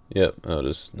 Yep. But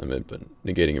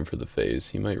negating him for the phase.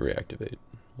 He might reactivate.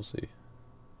 We'll see.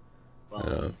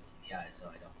 Well, he's CBI, so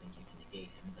I don't think you can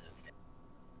negate him. But okay.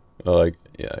 Well,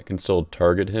 yeah, I can still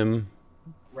target him.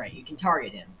 Right. You can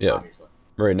target him. Yeah. Obviously.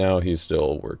 Right now he's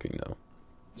still working though.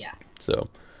 Yeah. So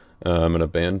I'm gonna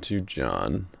ban 2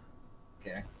 John.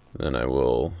 Okay. Then I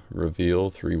will reveal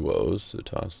 3 woes. So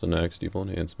toss the next evil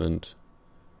enhancement.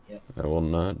 Yep. I will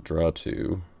not draw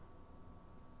 2.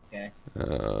 Okay.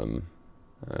 I'm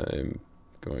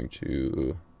going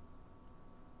to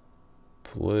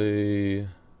play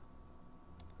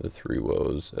the 3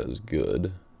 woes as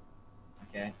good.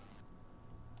 Okay.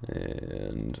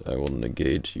 And I will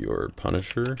negate your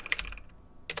Punisher.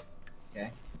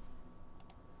 Okay.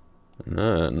 And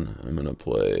then I'm going to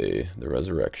play the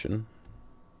Resurrection.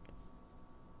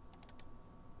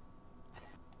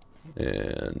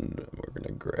 And we're going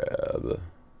to grab...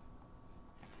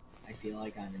 I feel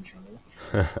like I'm in trouble.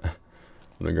 I'm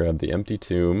going to grab the Empty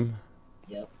Tomb.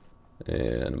 Yep.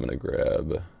 And I'm going to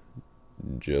grab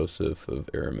Joseph of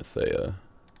Arimathea.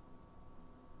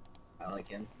 I like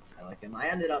him. I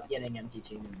ended up getting Empty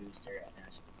Tomb and Booster at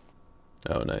Nationals.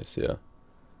 Oh, nice, yeah.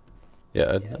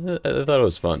 Yeah, I thought it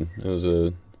was fun.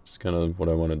 It's kind of what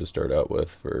I wanted to start out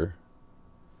with for...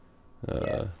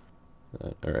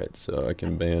 Alright, so I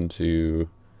can ban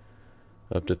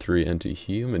up to 3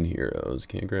 anti-human heroes.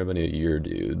 Can't grab any of your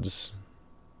dudes,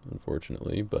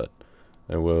 unfortunately, but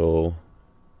I will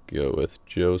go with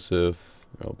Joseph.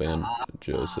 I'll ban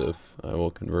Joseph. I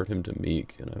will convert him to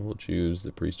Meek, and I will choose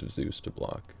the Priest of Zeus to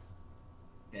block.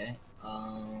 Okay.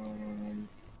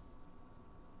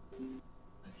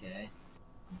 Okay.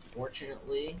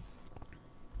 Unfortunately,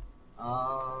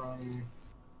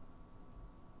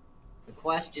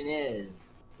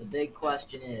 the big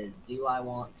question is, do I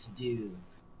want to do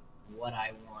what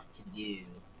I want to do,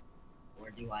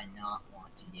 or do I not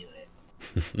want to do it?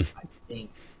 I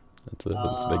think that's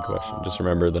a big question. Just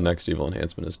remember, the next evil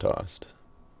enhancement is tossed.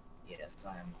 Yes,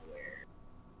 I am aware.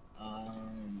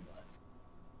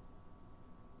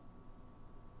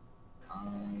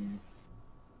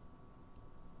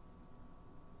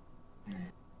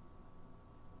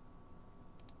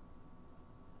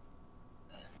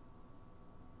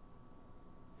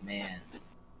 man.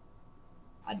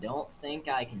 I don't think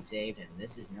I can save him.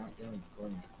 This is not going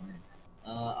according to plan.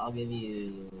 I'll give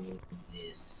you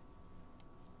this.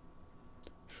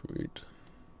 Sweet.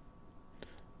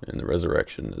 And the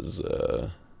resurrection is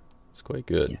it's quite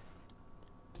good. Yeah.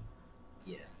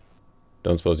 Yeah.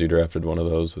 Don't suppose you drafted one of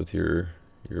those with your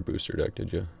booster deck,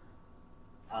 did you?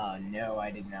 No, I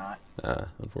did not. Ah,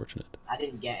 unfortunate. I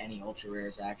didn't get any ultra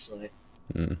rares actually.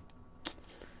 Hmm.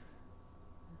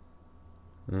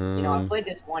 You know, I played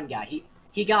this one guy.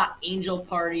 He got Angel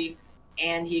Party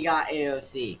and he got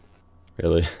AOC.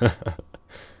 Really?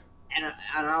 And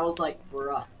I was like,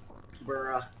 bruh.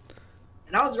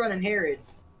 And I was running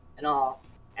Harrods and all,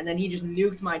 and then he just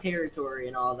nuked my territory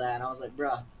and all that, and I was like,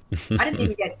 bruh. I didn't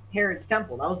even get Harrod's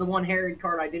Temple. That was the one Harrod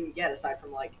card I didn't get, aside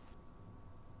from, like,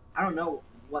 I don't know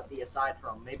what the aside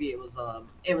from. Maybe it was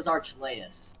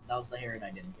Archelaus. That was the Harrod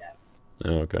I didn't get.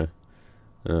 Oh, okay.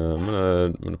 I'm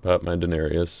gonna pop my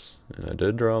Denarius, and I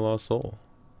did draw a Lost Soul.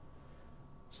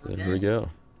 So Okay. there we go.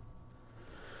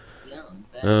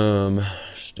 Yeah,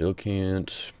 Still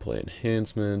can't play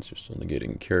enhancements. You're still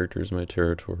negating characters in my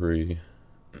territory.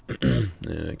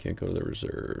 Yeah, I can't go to the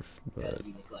reserve. But because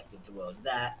you neglected to woes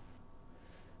that.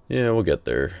 yeah, we'll get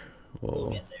there. We'll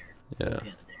get there. Yeah. We'll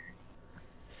get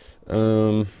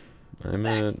there. I'm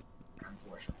at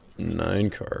 9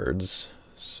 cards,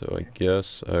 so I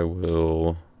guess I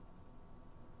will.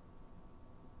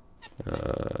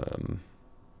 I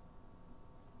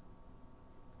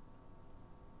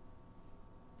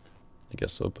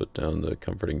guess I'll put down the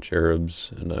Comforting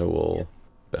Cherubs, and I will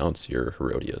bounce your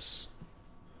Herodias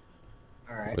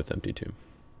with Empty Tomb.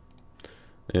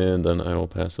 And then I will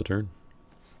pass the turn.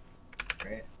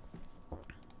 Great.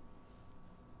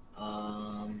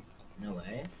 No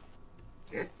way.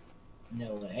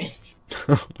 No way.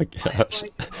 Oh my gosh. Why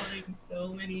am I drawing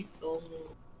so many souls?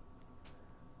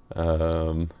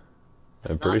 I'm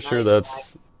It's pretty sure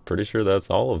that's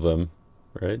all of them,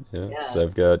 right? Yeah. Yeah. So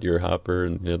I've got your Hopper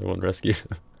and the other one Rescue.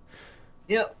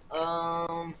 Yep.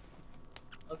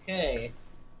 Okay.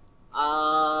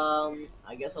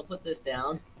 I guess I'll put this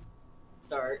down.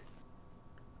 Start.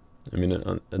 I mean,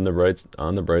 on the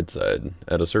bright side,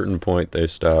 at a certain point they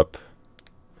stop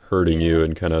hurting you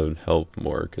and kind of help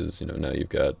more, because now you've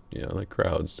got like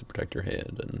crowds to protect your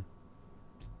hand,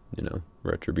 and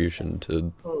retribution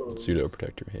to pseudo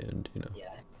protect your hand. Yeah,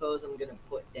 I suppose I'm gonna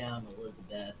put down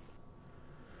Elizabeth,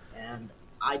 and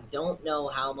I don't know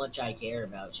how much I care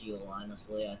about Sheol.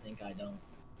 Honestly, I think I don't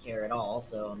care at all.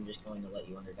 So I'm just going to let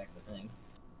you underdeck the thing.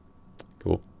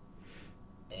 Cool.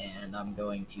 And I'm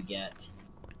going to get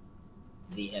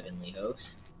the Heavenly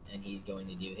Host, and he's going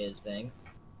to do his thing.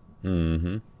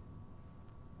 Mm-hmm.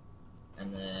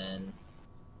 And then...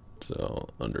 So,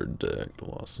 underdeck the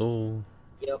Lost Soul.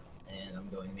 Yep, and I'm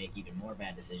going to make even more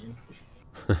bad decisions.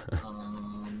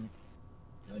 Don't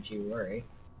you worry.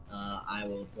 I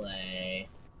will play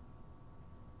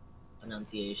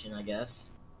Annunciation, I guess.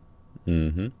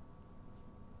 Mm-hmm.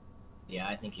 Yeah,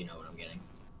 I think you know what I'm getting.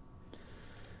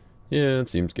 Yeah, it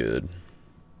seems good.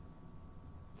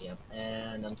 Yep,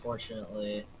 and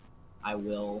unfortunately, I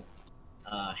will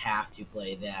have to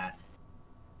play that,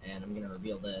 and I'm going to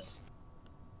reveal this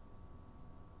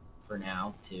for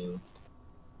now to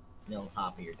mill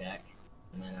top of your deck,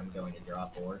 and then I'm going to draw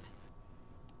 4.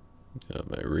 Got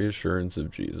my Reassurance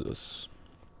of Jesus.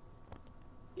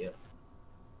 Yep.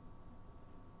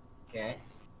 Okay.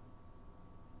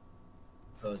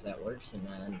 Suppose that works, and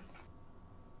then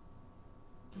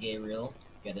Gabriel,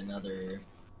 get another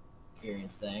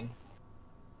experience thing.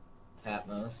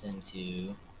 Patmos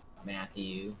into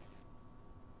Matthew.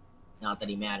 Not that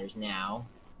he matters now,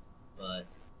 but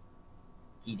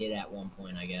he did at one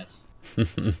point, I guess.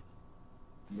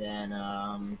 Then,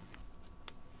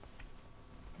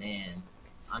 man,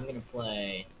 I'm gonna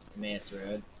play Emmaus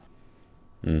Road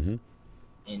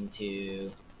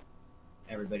into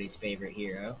everybody's favorite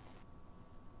hero.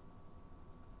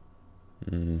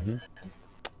 I'm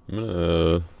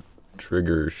gonna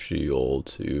trigger Sheol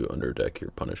to underdeck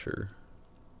your Punisher.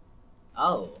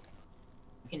 Oh,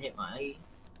 you can hit my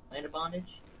Land of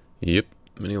Bondage? Yep,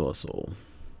 Mini Lost Soul.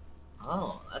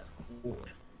 Oh, that's cool.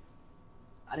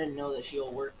 I didn't know that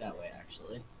Sheol worked that way,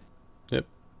 actually. Yep.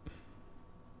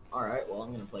 Alright, well,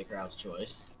 I'm gonna play Crowd's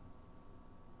Choice.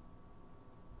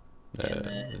 That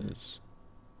is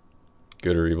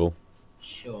good or evil?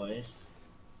 Choice.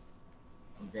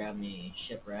 I'll grab me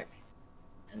Shipwreck.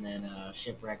 And then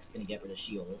Shipwreck's gonna get rid of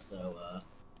Sheol, so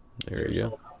there you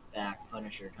Soul go. comes back,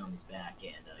 Punisher comes back,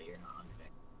 and you're not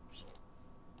underdeck Soul.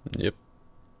 Yep.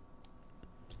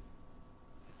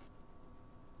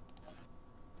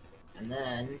 And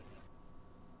then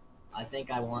I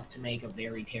think I want to make a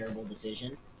very terrible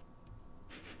decision.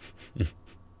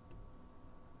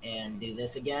 And do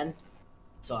this again.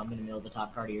 So I'm going to mill the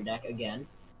top card of your deck again.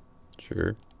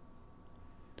 Sure.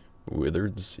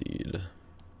 Withered Seed.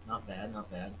 Not bad,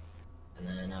 not bad. And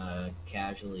then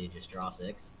casually just draw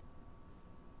 6.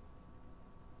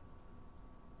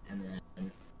 And then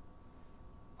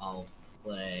I'll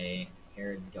play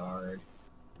Herod's Guard.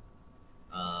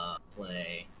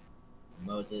 Play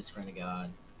Moses, Friend of God.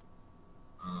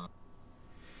 Wow.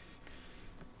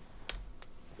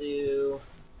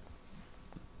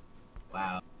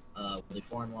 We'll do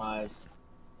Foreign Wives.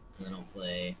 And then I'll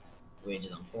play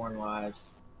Wages on Foreign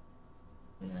Wives.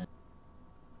 And then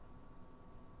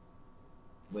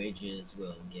Wages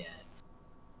will get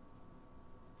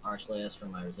Archelaus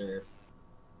from my reserve.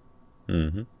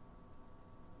 Mm-hmm.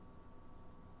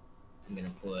 I'm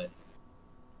gonna put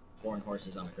Foreign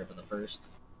Horses on the grip of the first.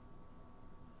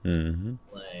 Mm-hmm.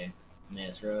 Play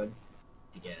Emmaus Road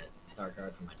to get star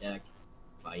card from my deck,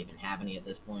 if I even have any at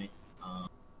this point.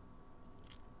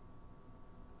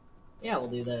 Yeah, we'll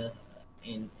do the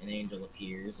an Angel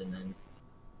Appears, and then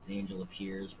an Angel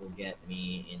Appears will get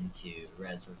me into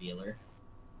Res Revealer.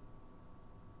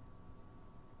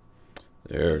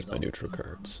 There's my neutral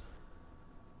cards.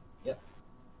 Yep.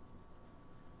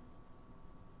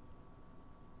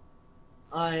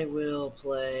 I will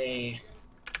play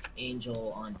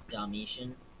Angel on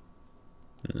Domitian.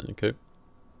 Okay.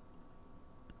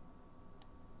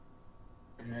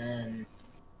 And then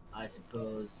I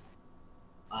suppose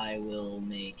I will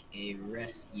make a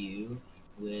rescue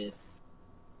with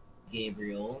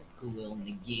Gabriel, who will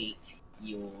negate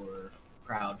your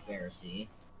Proud Pharisee.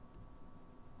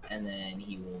 And then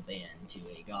he will ban to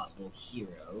a Gospel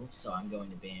Hero, so I'm going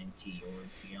to ban to your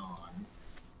John,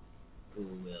 who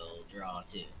will draw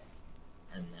 2.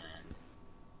 And then,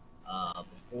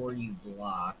 before you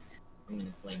block, I'm going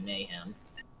to play Mayhem.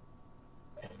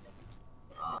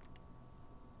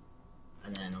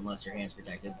 And then, unless your hand's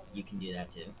protected, you can do that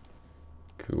too.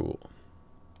 Cool.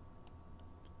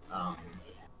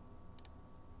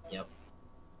 Yep.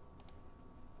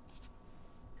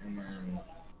 And then,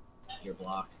 your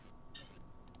block.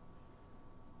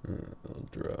 I'll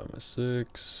draw my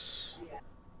 6.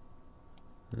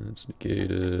 It's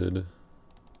negated.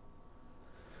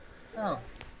 Oh,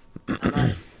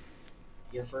 nice.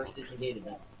 Your first is negated.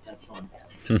 That's fun.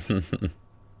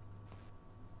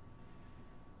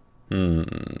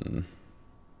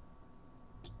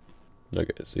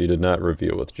 Okay, so you did not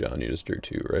reveal with John. You just drew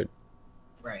 2, right?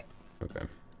 Right. Okay.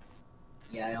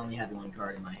 Yeah, I only had 1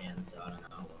 card in my hand, so I don't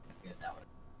know if that would.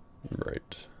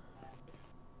 Right.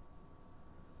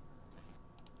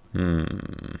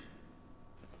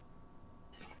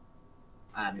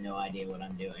 I have no idea what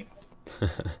I'm doing.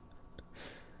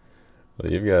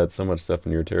 Well, you've got so much stuff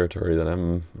in your territory that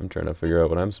I'm trying to figure out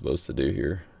what I'm supposed to do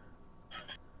here.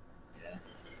 Yeah.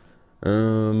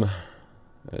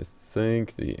 I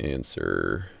think the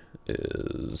answer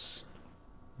is,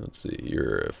 let's see,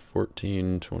 you're a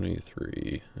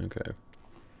 1423. Okay.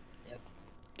 Yep.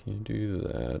 Can you do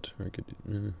that? Or could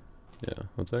you, yeah,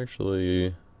 let's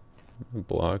actually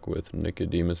block with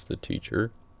Nicodemus the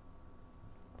Teacher.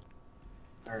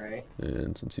 Alright.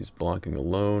 And since he's blocking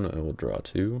alone, I will draw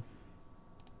 2.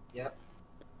 Yep.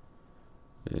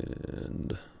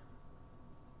 And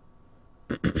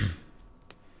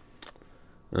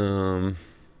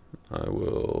I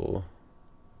will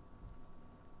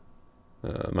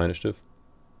my initiative.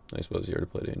 I suppose you already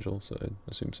played Angel, so I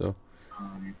assume so.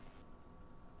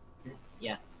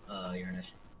 Yeah, your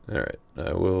initiative. Alright,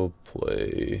 I will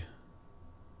play.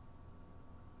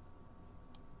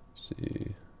 Let's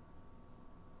see.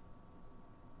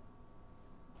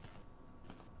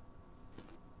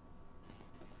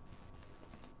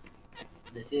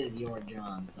 This is your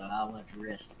John, so how much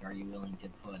risk are you willing to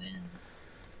put in?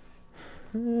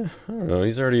 I don't know.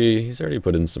 He's already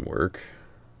put in some work.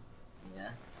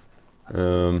 Yeah.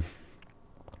 I'm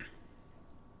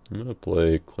gonna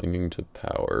play Clinging to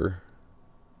Power.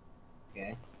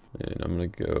 Okay. And I'm gonna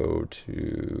go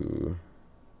to.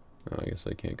 Oh, I guess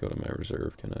I can't go to my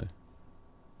reserve, can I?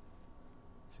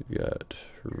 So you've got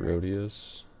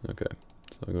Herodias. Okay,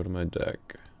 so I'll go to my deck.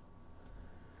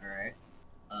 Alright.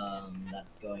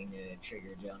 That's going to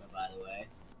trigger Jonah, by the way.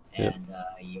 Yep. And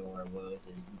your Woes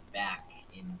is back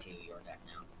into your deck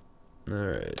now.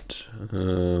 Alright. I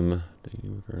don't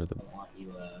want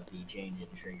you be changing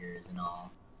triggers and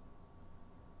all.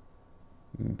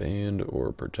 Band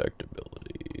or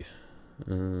protectability.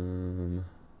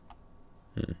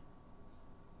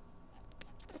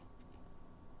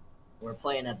 We're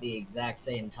playing at the exact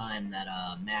same time that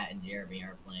Matt and Jeremy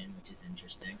are playing, which is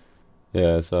interesting.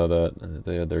 Yeah, I saw that.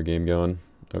 They had their game going.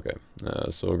 Okay,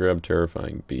 so we'll grab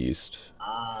Terrifying Beast.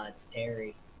 Ah, it's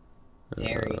Terry.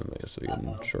 Terry. I guess we can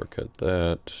Uh-oh. shortcut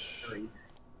that. Terry.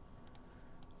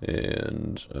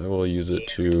 And I will use it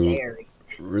Terry. to Terry.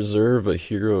 reserve a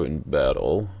hero in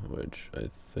battle, which I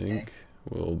Okay. think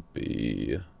will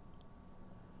be...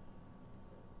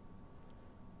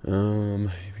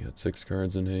 you've got 6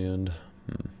 cards in hand.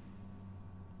 I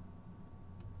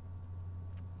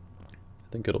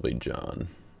think it'll be John.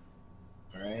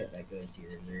 Alright, that goes to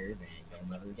your reserve, and you'll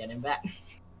never get him back.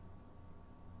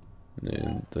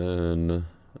 And then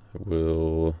I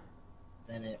will...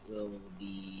 Then it will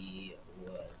be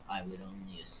what I would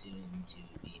only assume to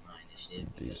be my initiative,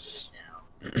 because it is now.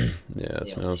 Yeah,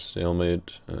 it's now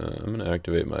stalemate. I'm going to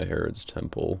activate my Herod's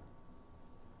Temple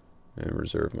and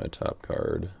reserve my top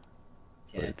card,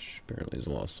 which apparently is a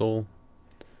Lost Soul.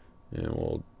 And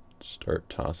we'll start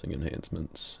tossing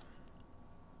enhancements.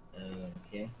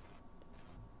 Okay.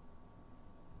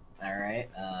 Alright,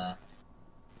 I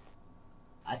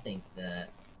think that...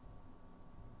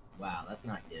 Wow, that's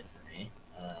not good for me.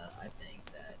 I think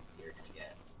that you're gonna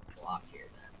get blocked here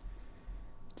then.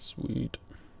 Sweet.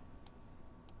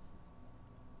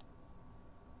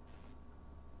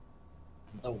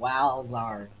 The wows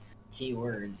are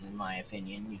keywords, in my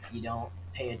opinion. If you don't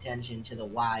pay attention to the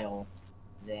while,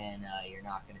 then you're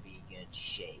not gonna be in good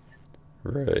shape.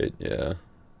 Right, yeah.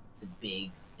 It's a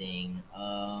big thing.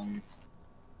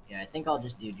 Yeah, I think I'll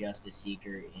just do Justice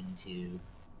Seeker into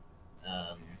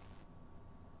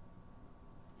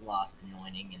Lost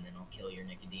Anointing, and then I'll kill your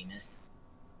Nicodemus.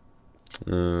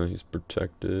 He's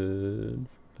protected,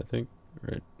 I think,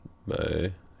 right,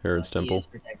 by Herod's Temple. He is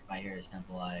protected by Herod's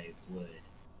Temple. I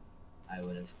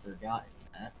would have forgotten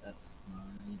that. That's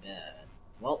my bad.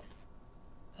 Well,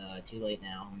 too late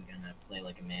now. I'm gonna play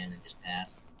like a man and just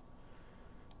pass.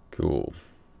 Cool.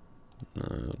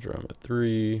 I'll draw him at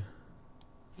 3.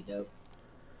 Dope.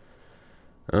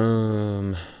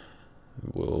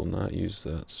 Will not use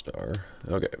that star.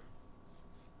 Okay.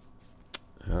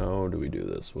 How do we do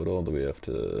this? What all do we have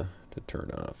to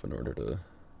turn off in order to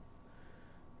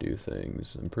do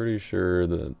things? I'm pretty sure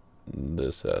that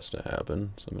this has to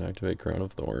happen. So I'm gonna activate Crown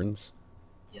of Thorns.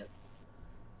 Yep.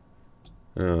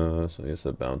 So I guess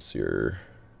that bounces your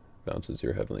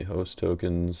Heavenly Host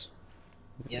tokens.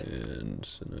 Yep. And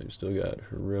so now you've still got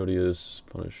Herodias,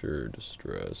 Punisher,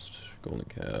 Distressed, Golden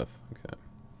Calf. Okay.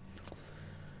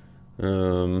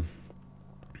 So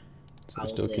I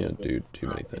still can't do too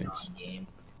many things.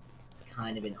 It's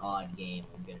kind of an odd game,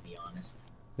 I'm gonna be honest.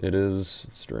 It is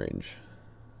strange.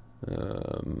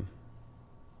 I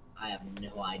have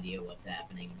no idea what's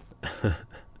happening.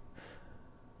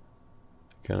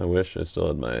 Kind of wish I still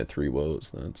had my 3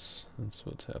 woes. That's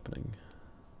what's happening.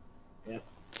 Yep,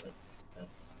 that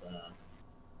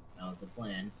was the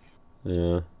plan.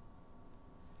 Yeah.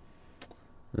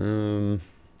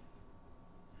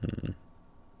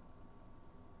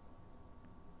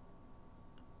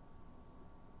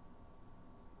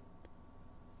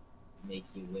 Make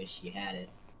you wish you had it,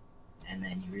 and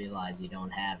then you realize you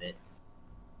don't have it,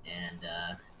 and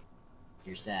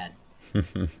you're sad. You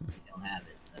don't have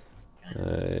it. That's kind of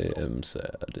I am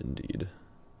sad indeed.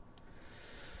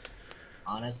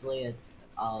 Honestly,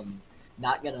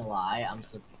 not gonna lie,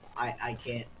 I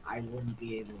wouldn't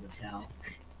be able to tell.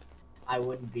 I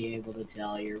wouldn't be able to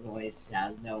tell. Your voice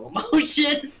has no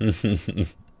emotion.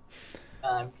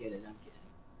 I'm kidding.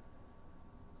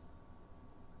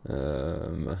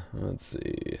 Let's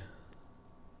see.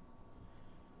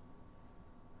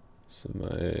 So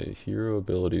my hero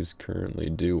abilities currently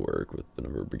do work with the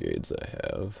number of brigades I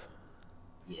have.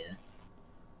 Yeah.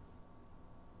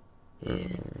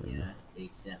 Yeah,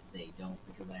 except they don't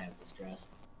because I have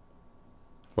Distressed.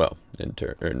 Well,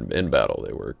 in battle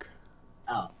they work.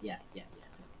 Oh, yeah.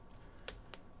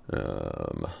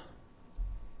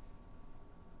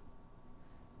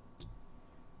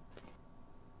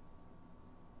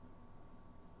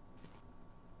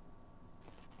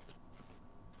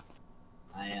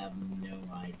 I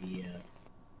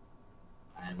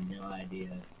have no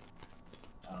idea.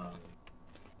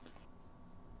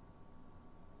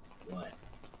 What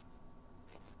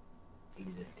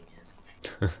existing is.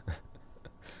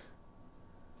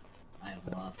 I have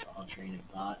lost all train of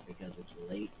thought because it's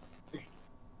late.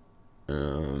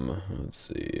 Let's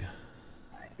see.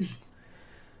 Right.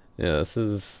 Yeah, this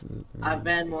is... I've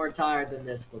been more tired than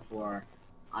this before.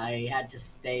 I had to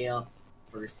stay up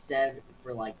for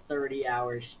like 30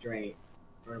 hours straight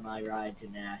for my ride to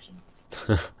Nationals.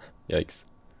 Yikes.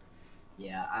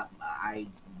 Yeah, my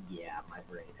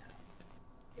brain,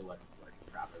 it wasn't working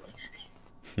properly.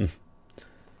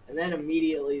 And then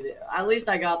immediately, at least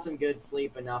I got some good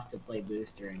sleep enough to play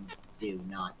booster and do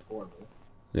not portal.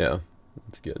 Yeah,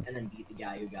 that's good. And then beat the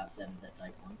guy who got 7th at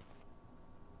Type 1.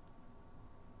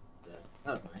 So,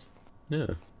 that was nice.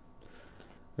 Yeah.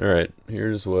 Alright,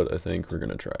 here's what I think we're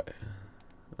going to try.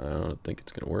 I don't think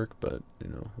it's going to work, but, you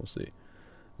know, we'll see.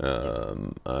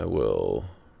 I will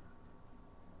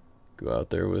go out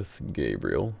there with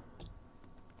Gabriel.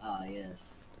 Ah,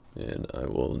 yes. And I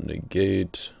will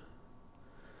negate.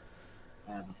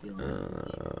 I have a feeling this game is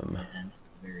going to end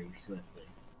very swiftly.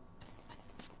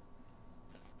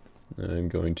 I'm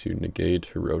going to negate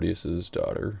Herodias's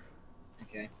daughter.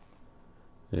 Okay.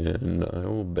 And I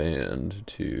will band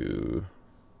to...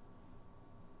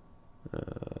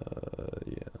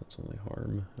 yeah, that's only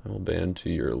harm. I will band to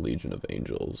your Legion of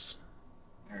Angels.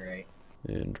 Alright.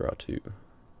 And draw 2.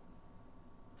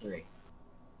 3.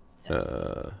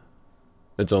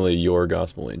 It's only your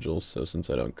Gospel Angels, so since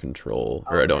I don't control,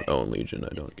 or I don't own Legion, I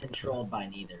don't. It's controlled by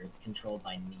neither. It's controlled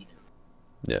by neither.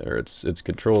 Yeah, or it's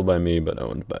controlled by me, but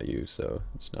owned by you, so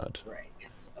it's not. Right,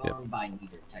 it's owned by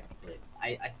neither, technically.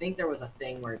 I think there was a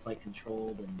thing where it's like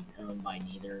controlled and owned by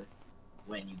neither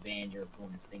when you ban your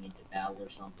opponent's thing into battle or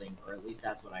something, or at least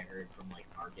that's what I heard from like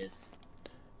Marcus.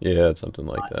 Yeah, it's something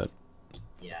like that.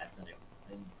 Yeah,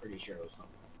 I'm pretty sure it was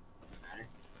something. Doesn't matter.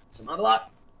 So my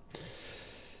block.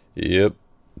 Yep.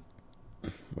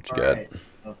 What you got? Alright,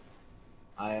 so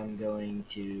I am going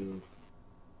to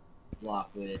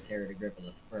block with Herod Agrippa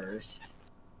the First,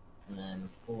 and then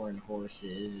Foreign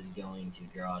Horses is going to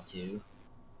draw 2,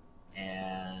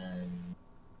 and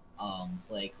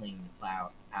play Clinging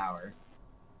to Power.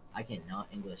 I cannot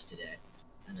English today.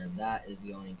 And then that is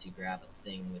going to grab a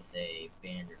thing with a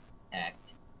Band or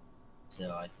Protect.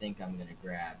 So I think I'm going to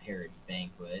grab Herod's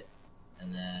Banquet,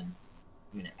 and then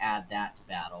I'm going to add that to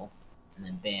battle, and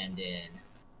then band in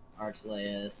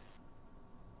Archelaus,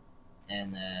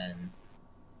 and then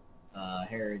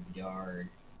Herod's Guard,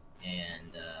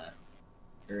 and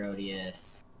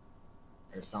Herodias,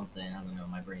 or something. I don't know,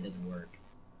 my brain doesn't work.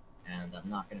 And I'm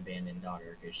not going to band in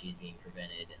Daughter because she's being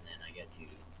prevented, and then I get to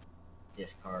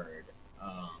discard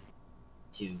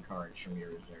 2 cards from your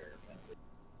reserve.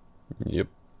 Yep.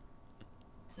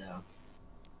 So,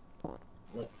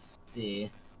 let's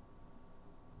see.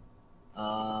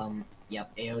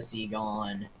 Yep, AOC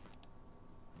gone.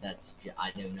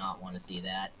 I do not want to see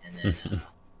that. And then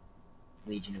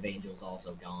Legion of Angels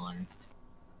also gone.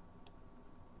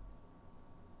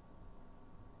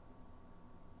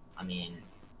 I mean,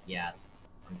 yeah,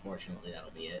 unfortunately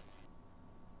that'll be it.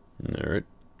 Alright.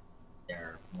 There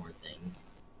are more things.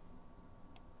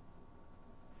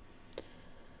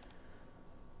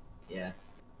 Yeah.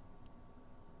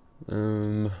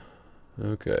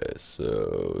 Okay,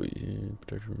 so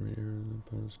protection from heroes,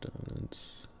 opponent's dominance.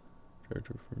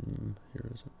 Protection from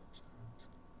heroes.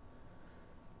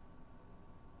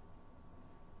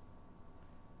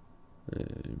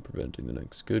 And preventing the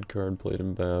next good card played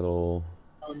in battle.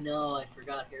 Oh no, I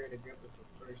forgot Herod Agrippa's the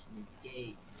first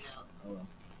negate. No.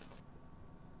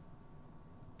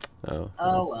 Oh.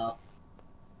 Oh well.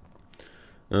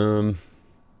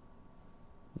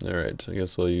 Alright, I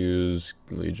guess I'll use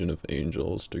Legion of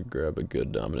Angels to grab a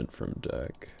good dominant from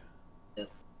deck. Yep.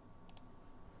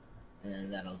 And then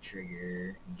that'll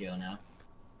trigger Jonah.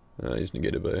 He's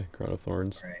negated by Crown of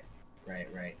Thorns.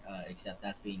 Right. Except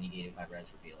that's being negated by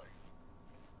Res Revealer.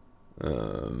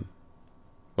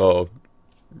 Well,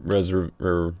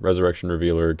 Resurrection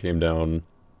Revealer came down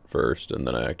first, and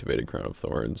then I activated Crown of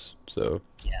Thorns, so...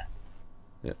 Yeah.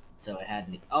 Yeah. So it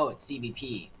had... Oh, it's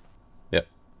CBP. Yep.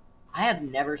 I have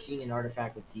never seen an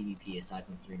artifact with CBP aside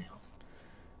from 3 nails.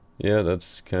 Yeah,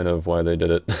 that's kind of why they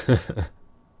did it.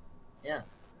 Yeah.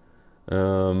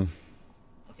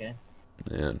 Okay.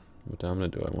 Man, what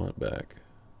dominant do I want back?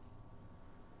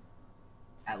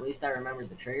 At least I remember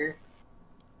the trigger.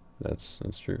 That's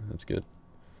true. That's good.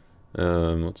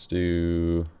 Let's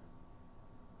do...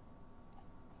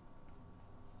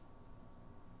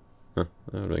 Huh,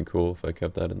 that would have been cool if I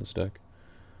kept that in this deck.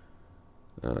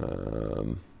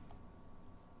 I'm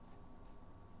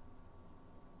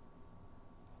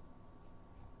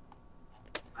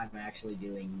actually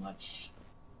doing much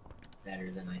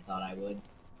better than I thought I would,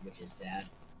 which is sad.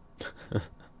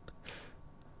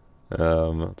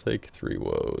 I'll take 3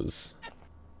 woes.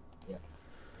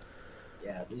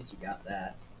 Yeah, at least you got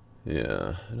that.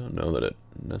 Yeah, I don't know that it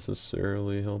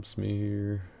necessarily helps me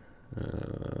here.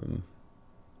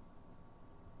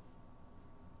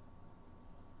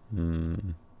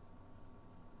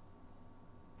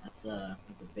 That's a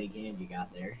big hand you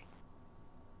got there.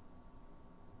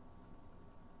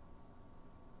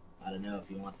 I don't know if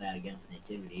you want that against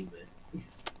Nativity, but...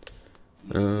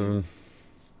 All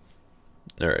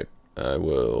right. I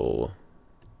will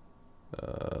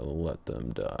let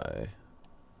them die.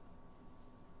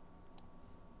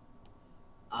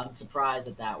 I'm surprised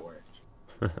that that worked.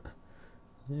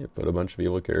 Yeah, put a bunch of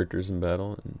evil characters in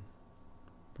battle and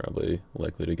probably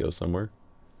likely to go somewhere.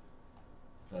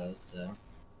 Suppose so.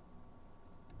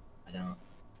 I don't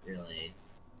really.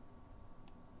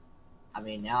 I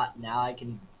mean, now I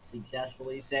can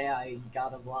successfully say I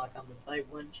got a block on the Type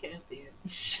 1 champion.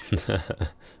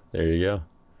 There you go.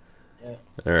 Yeah.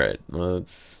 Alright,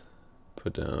 let's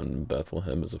put down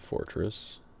Bethlehem as a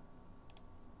fortress.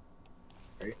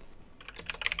 Right.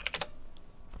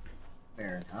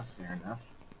 Fair enough, fair enough.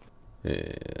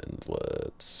 And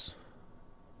let's...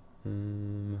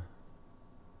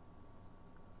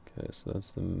 okay, so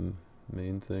that's the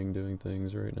main thing doing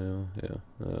things right now. Yeah.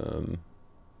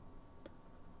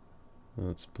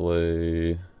 Let's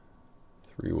play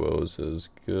 3 woes as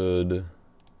good.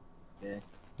 Okay.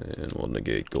 And we'll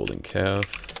negate Golden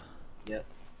Calf. Yep.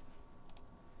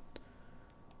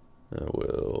 I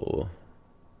will...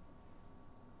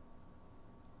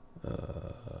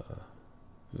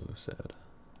 ooh, sad.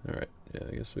 Alright, yeah,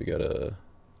 I guess we gotta...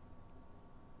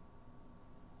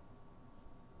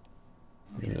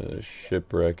 I'm gonna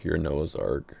shipwreck your Noah's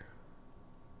Ark.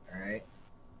 Alright.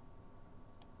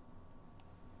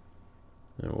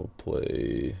 And we'll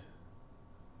play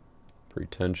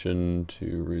Pretension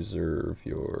to reserve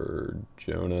your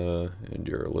Jonah and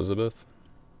your Elizabeth.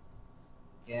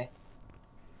 Okay.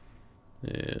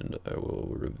 And I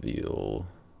will reveal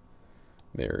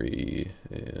Mary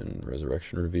and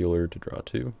Resurrection Revealer to draw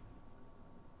 2.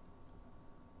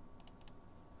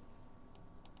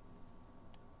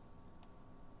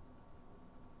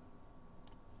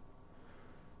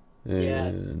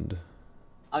 And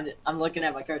I'm looking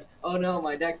at my cards. Oh no,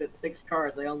 my deck's at 6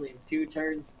 cards. I only have 2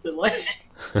 turns to play.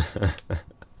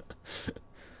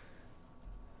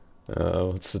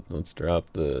 let's drop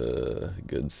the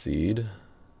good seed.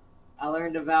 I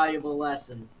learned a valuable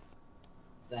lesson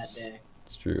that day.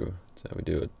 It's true. That's how we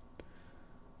do it.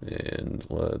 And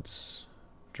let's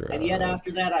draw. And yet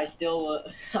after that, I still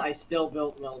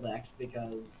built mill decks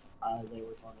because they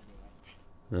were fun anyway.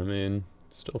 I mean,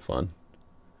 still fun.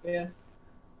 Yeah.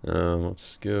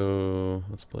 Let's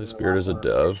play Spirit as a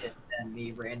Dove. And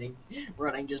me running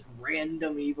just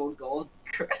random evil gold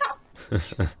crap.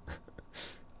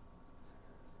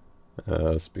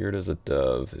 Spirit as a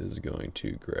Dove is going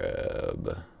to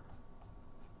grab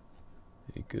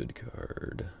a good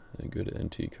card, a good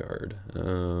NT card.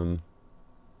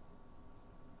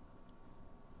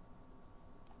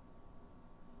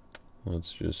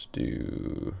 Let's just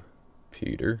do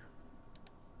Peter.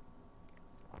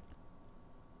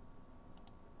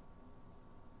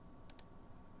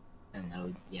 And that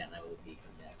would be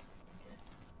come back. Okay.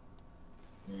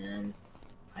 And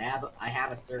I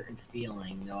have a certain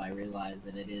feeling, though I realize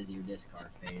that it is your discard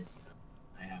phase, so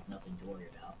I have nothing to worry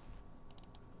about.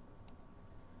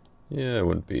 Yeah, I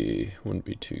wouldn't be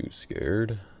too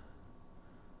scared.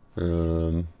 I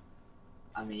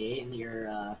mean,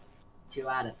 you're 2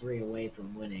 out of 3 away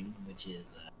from winning, which is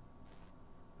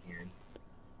scary.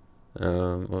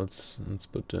 Let's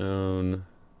put down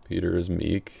Peter as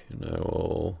Meek, and I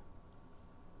will.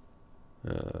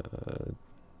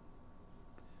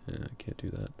 Yeah, I can't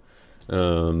do that.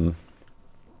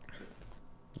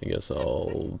 I guess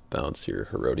I'll bounce your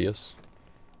Herodias.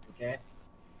 Okay.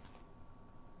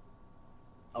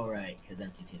 Oh, right, because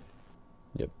empty tomb.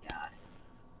 Yep. Got it.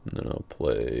 And then I'll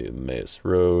play Emmaus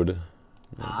Road.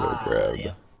 I'll go grab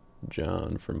yep.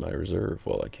 John from my reserve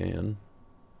while I can.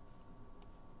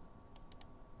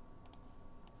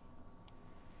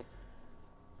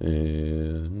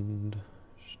 And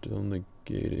still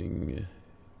negating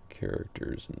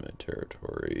characters in my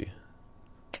territory.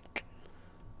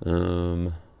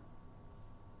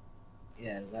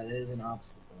 Yeah, that is an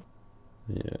obstacle.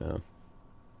 Yeah.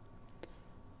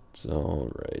 It's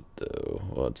alright though.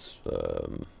 Let's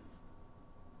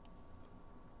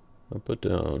I'll put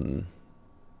down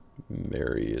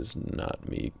Mary is not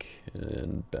Meek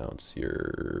and bounce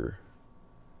your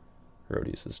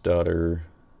Herodias' daughter.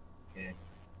 Okay.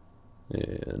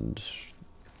 And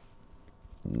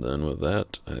then with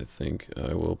that, I think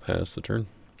I will pass the turn.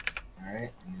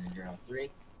 Alright, I'm going to draw 3.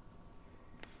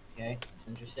 Okay, that's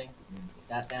interesting. I'm going to put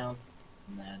that down.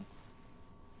 And then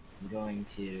I'm going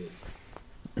to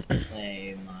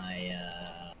play my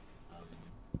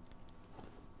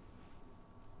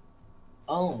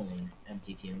own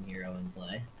empty tomb hero in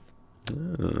play.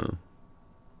 Oh.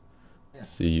 Yeah.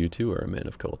 See, you too are a man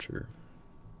of culture.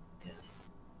 Yes.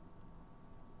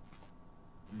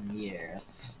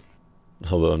 Yes.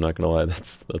 Although I'm not gonna lie,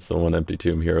 that's the one empty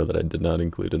tomb hero that I did not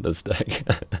include in this deck.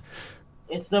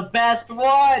 It's the best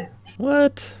one.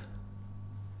 What?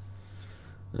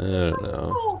 I don't know.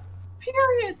 Evil.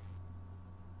 Period.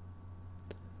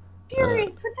 Uh,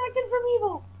 Period. Protected from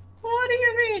evil. What do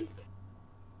you mean?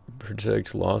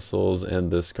 Protect lost souls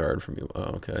and this card from you.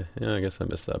 Oh, okay. Yeah, I guess I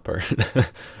missed that part. Yeah.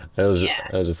 I was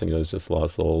just thinking it was just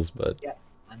lost souls, but Yep.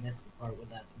 I missed the part where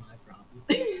that's my problem.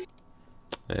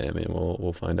 I mean,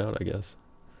 we'll find out, I guess.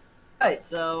 Alright,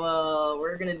 so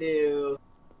we're gonna do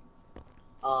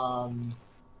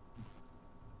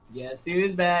guess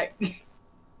who's back?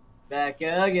 Back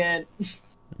again.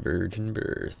 Virgin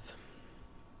Birth.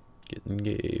 Getting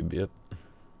Gabe, yep.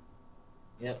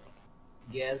 Yep.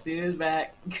 Guess who's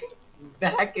back?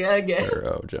 Back again. Or,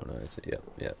 oh, Jonah, I see.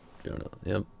 Yep, Jonah,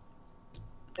 yep.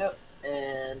 Yep.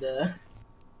 And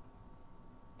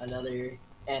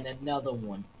another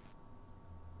one.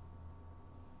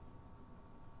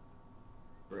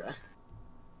 Bruh.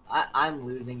 I'm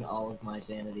losing all of my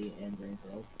sanity and brain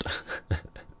cells.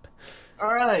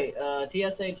 Alright,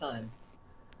 TSA time.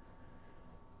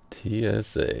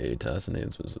 TSA, toss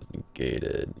enhancements was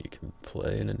negated. You can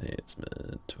play an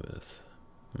enhancement with...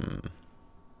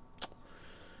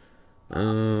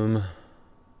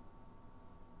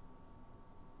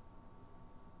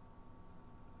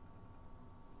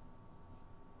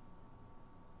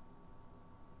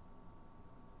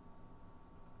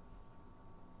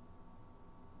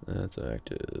 That's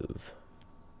active.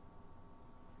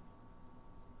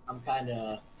 I'm kind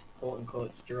of, quote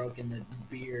unquote, stroking the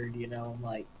beard, you know? I'm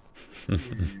like,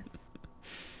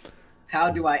 how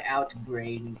do I out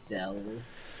brain cell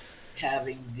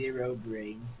having 0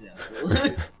 brain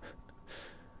cells?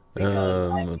 Because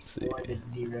I let's see. more than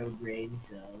 0 brain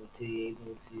cells to be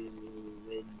able to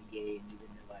win the game, even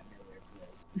though I'm nowhere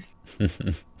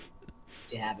close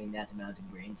to having that amount of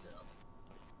brain cells.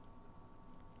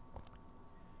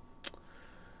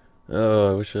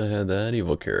 Oh, I wish I had that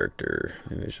evil character.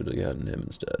 Maybe I should have gotten him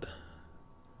instead.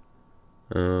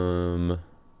 Oh,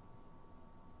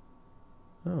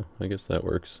 I guess that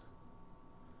works.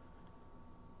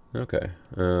 Okay.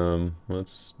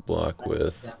 Let's block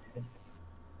with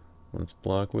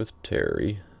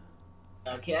Terry.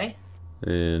 Okay.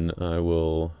 And I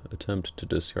will attempt to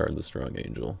discard the Strong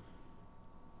Angel.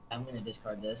 I'm gonna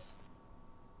discard this.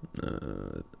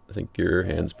 I think your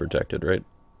hand's protected, right?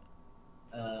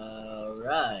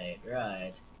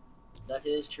 Right. That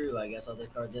is true. I guess I'll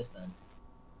discard this then.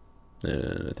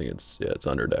 And I think it's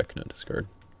under deck, not discard.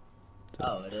 So,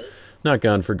 oh, it is? Not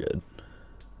gone for good.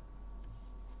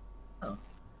 Oh.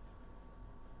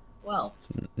 Well.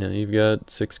 Now you've got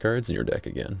 6 cards in your deck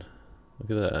again.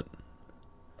 Look at that.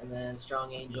 And then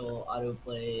Strong Angel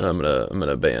autoplay. I'm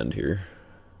gonna band here.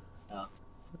 Oh.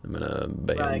 I'm gonna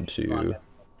band to.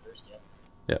 First,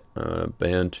 yeah. I'm gonna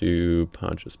band to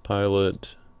Pontius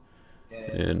Pilate.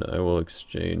 Okay. And I will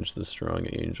exchange the Strong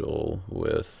Angel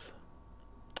with.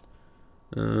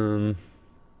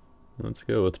 Let's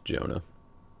go with Jonah.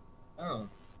 Oh.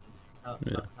 How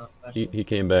special. He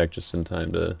came back just in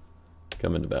time to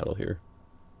come into battle here.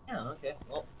 Yeah, okay.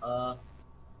 Well,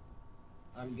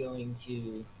 I'm going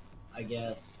to, I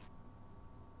guess,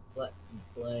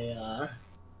 play,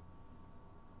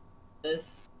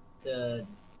 this to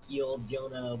heal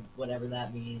Jonah, whatever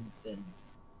that means, and,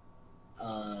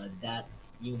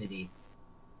 that's Unity.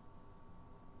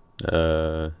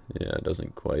 Yeah, it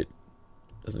doesn't quite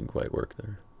work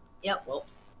there. Yep, well,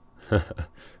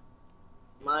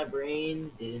 my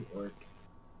brain didn't work.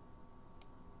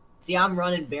 See, I'm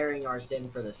running Bearing Our Sin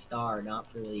for the star, not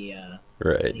for the,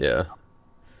 Right, yeah.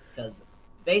 Because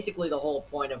basically the whole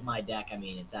point of my deck, I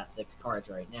mean, it's at 6 cards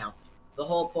right now. The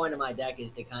whole point of my deck is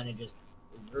to kind of just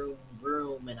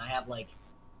room, and I have, like,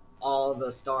 all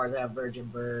the stars. I have Virgin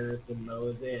Birth and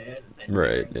Moses and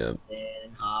Right, yeah. Sin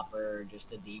and Hopper, just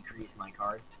to decrease my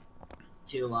cards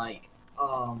to, like,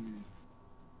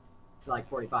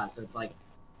 45. So it's like,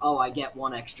 oh, I get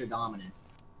 1 extra dominant.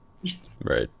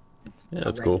 Right. It's yeah, a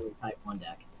that's regular cool. Type 1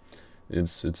 deck.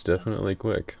 It's definitely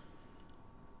quick.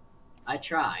 I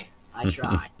try.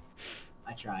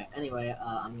 Anyway,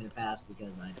 I'm gonna pass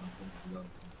because I don't think I'm going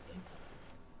to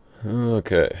the game.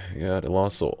 Okay, got a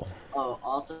Lost Soul. Oh,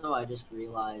 also, I just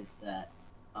realized that,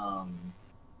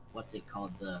 what's it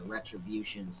called? The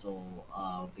Retribution Soul,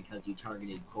 because you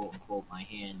targeted quote-unquote my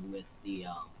hand with the,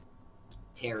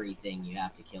 Terry thing, you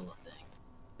have to kill a thing.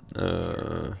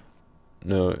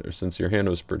 No, since your hand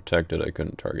was protected, I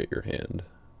couldn't target your hand.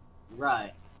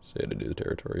 Right. So you had to do the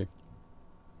territory.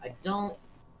 I don't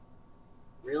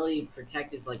really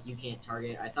protect is like you can't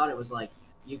target. I thought it was like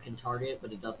you can target,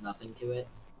 but it does nothing to it.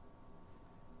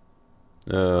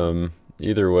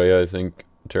 either way, I think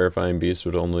Terrifying Beast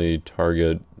would only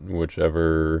target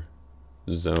whichever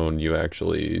zone you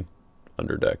actually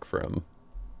underdeck from.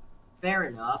 Fair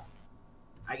enough,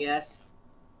 I guess.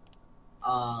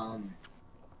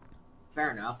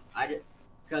 Fair enough.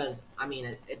 Because I mean,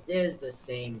 it is the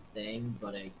same thing,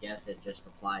 but I guess it just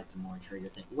applies to more trigger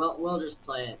things. We'll just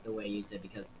play it the way you said,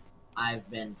 because I've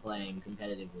been playing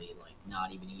competitively like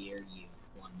not even a year. You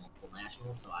won multiple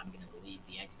nationals, so I'm gonna believe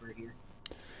the expert here.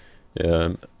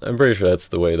 Yeah, I'm pretty sure that's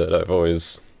the way that I've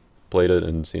always played it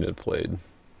and seen it played.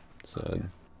 So,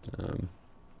 Okay.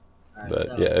 Alright, but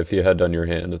so yeah, if you had done your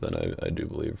hand, then I do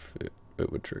believe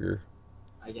it would trigger.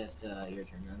 I guess your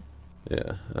turn then.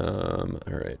 Yeah. All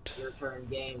right. It's your turn,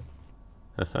 games.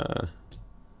 Haha.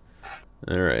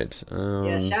 All right.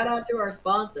 Yeah, shout out to our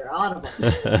sponsor, Audible.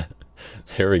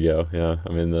 There we go. Yeah, I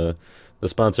mean the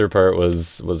sponsor part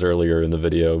was earlier in the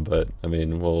video, but I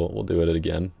mean we'll do it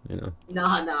again. You know.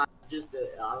 Nah, just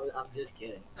I'm just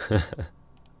kidding.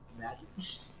 Imagine.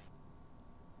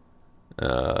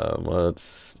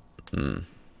 Let's. All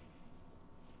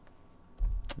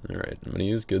right, I'm gonna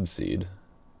use Good Seed.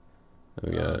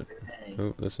 We got. Okay.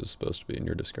 Oh, this is supposed to be in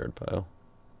your discard pile.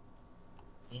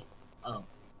 Oh.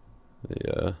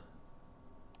 The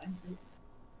I see.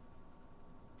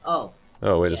 Oh.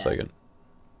 Oh, wait Yeah. a second.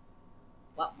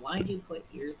 Why'd you put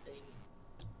your thing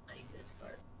in my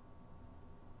discard?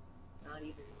 Not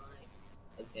even mine.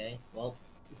 Okay, well.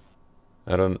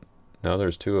 I don't. Now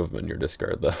there's two of them in your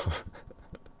discard though.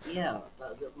 Yeah,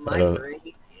 my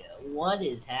brain. What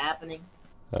is happening?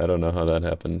 I don't know how that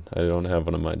happened. I don't have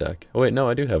one in my deck. Oh wait, no,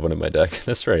 I do have one in my deck.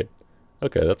 That's right.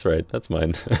 Okay, that's right. That's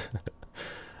mine.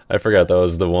 I forgot that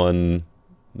was the one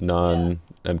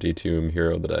non-empty tomb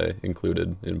hero that I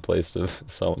included in place of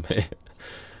Salome.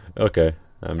 Okay,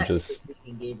 I'm just.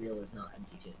 Speaking, Gabriel is not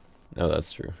empty tomb. Oh,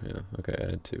 that's true. Yeah. Okay, I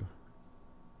had two.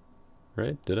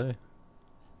 Right? Did I?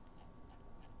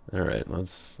 All right.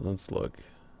 Let's look.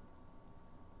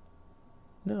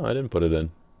 No, I didn't put it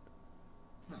in.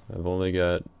 I've only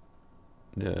got.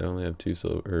 Yeah, I only have three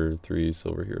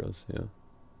silver heroes. Yeah.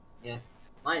 Yeah,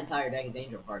 my entire deck is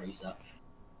Angel Party, so.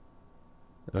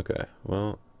 Okay,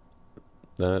 well,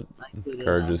 that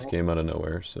card just came out of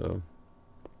nowhere, so.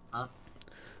 Huh?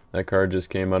 That card just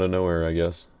came out of nowhere, I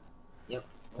guess. Yep.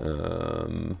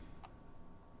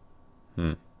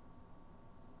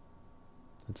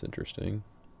 That's interesting.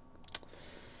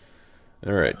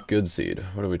 All right, Good Seed.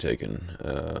 What are we taking?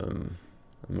 I'm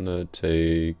gonna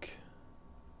take.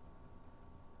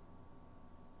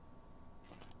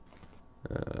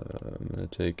 I'm gonna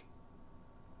take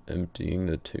Emptying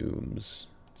the Tombs.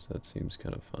 So that seems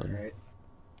kind of fun.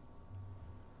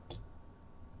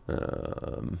 All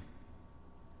right.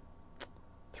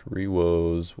 Three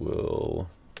Woes will.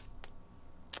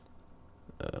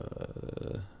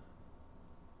 I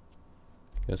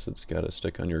guess it's got to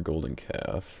stick on your golden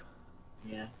calf.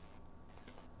 Yeah.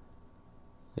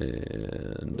 And.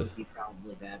 It would be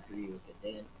probably bad for you if it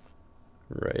did.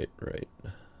 Right.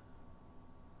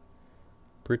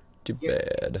 Pretty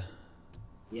bad.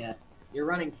 Yeah. You're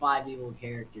running 5 evil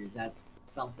characters. That's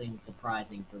something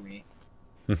surprising for me.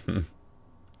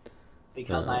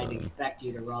 Because I'd expect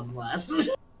you to run less.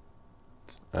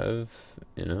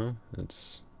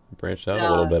 It's branched out a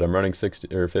little bit. I'm running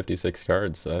 60 or 56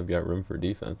 cards, so I've got room for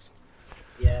defense.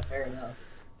 Yeah, fair enough.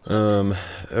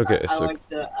 Okay, I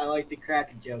like to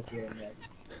crack a joke here and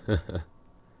there.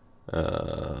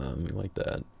 Like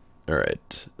that. All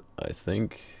right, I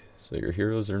think so. Your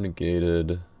heroes are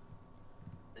negated.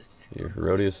 Your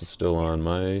Herodias is still on.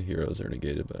 My heroes are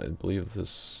negated, but I believe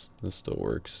this still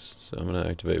works. So I'm gonna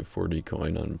activate 4D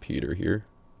coin on Peter here.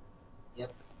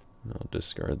 Yep. I'll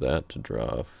discard that to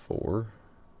draw 4.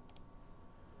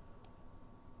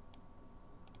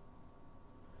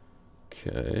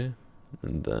 Okay,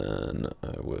 and then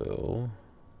I will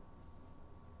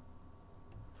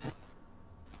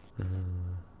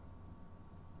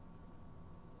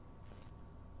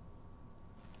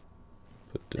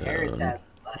put down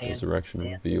Resurrection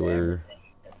Revealer.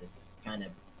 It's kind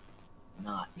of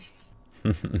not.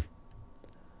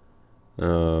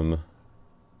 I'll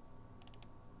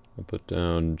put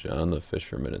down John the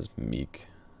Fisherman as Meek.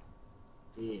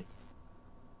 See.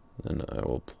 Then I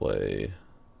will play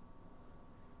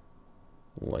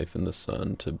Life in the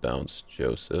Sun to bounce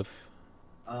Joseph.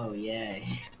 Oh, yay.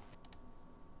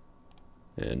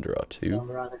 And draw 2.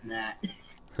 I'm running that.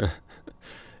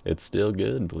 It's still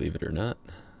good, believe it or not.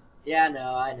 Yeah,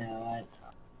 I know.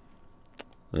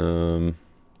 I'm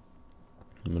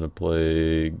gonna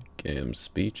play Gam's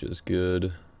Speech is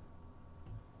good.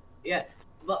 Yeah,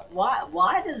 But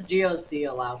why does GOC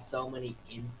allow so many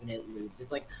infinite loops?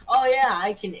 It's like, oh yeah,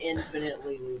 I can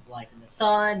infinitely loop Life in the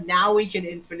Sun. Now we can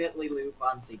infinitely loop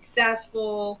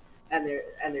Unsuccessful, and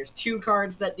there's 2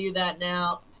 cards that do that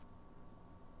now.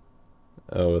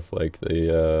 Oh, with like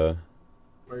the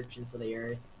Merchants of the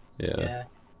Earth. yeah.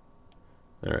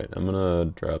 All right, I'm gonna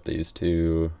drop these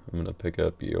 2. I'm gonna pick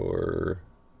up your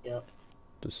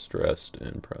Distressed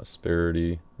and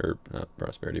Prosperity, or not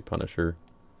Prosperity, Punisher.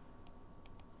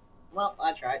 Well,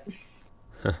 I tried.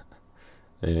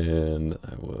 And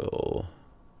I will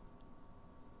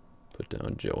put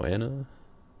down Joanna.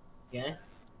 Yeah.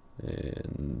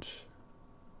 And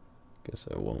guess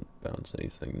I won't bounce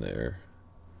anything there.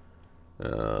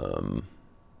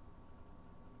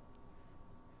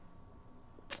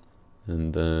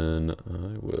 And then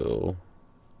I will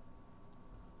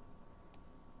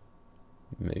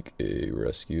make a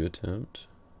rescue attempt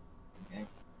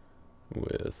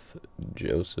with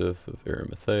Joseph of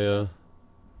Arimathea.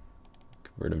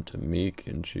 Convert him to Meek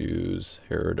and choose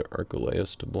Herod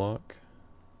Archelaus to block.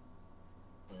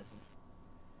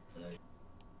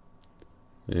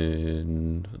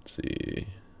 And let's see.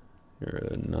 You're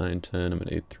a 9-10, I'm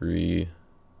an 8-3.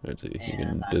 Let's see, you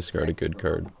can discard a good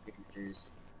card.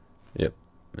 Yep,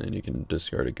 and you can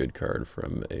discard a good card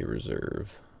from a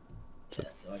reserve.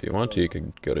 So if you want to, you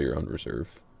can go to your own reserve.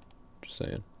 Just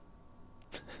saying.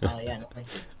 Oh, yeah, no, thank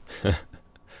you.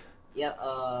 Yep,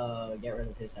 get rid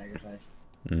of his sacrifice.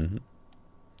 Mm-hmm.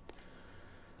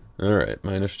 Alright,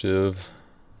 my initiative.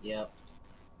 Yep.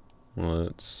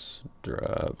 Let's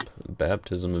drop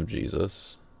Baptism of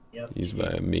Jesus. Yep. Used by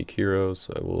a meek hero,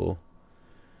 so I will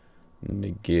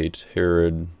negate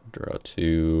Herod, draw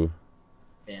 2.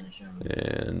 Banish him.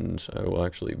 And I will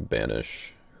actually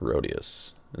banish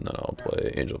Herodias, and then I'll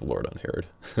play Angel of the Lord on Herod.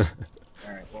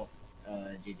 Alright, well,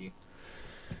 GG.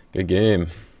 Good game.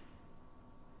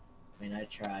 I mean, I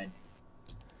tried.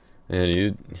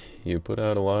 And you put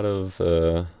out a lot of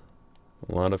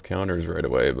counters right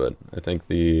away, but I think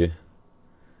the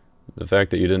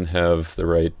fact that you didn't have the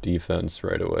right defense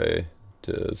right away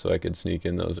so I could sneak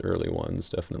in those early ones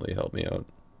definitely helped me out.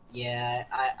 Yeah,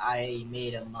 I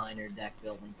made a minor deck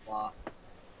building flaw.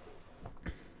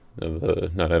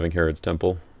 Of not having Herod's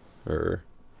Temple, or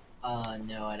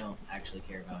no, I don't actually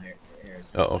care about Herod's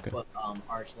Oh, Temple. okay. I put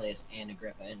Archelaus and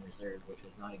Agrippa in reserve, which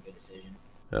was not a good decision.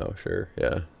 Oh, sure,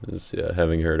 yeah.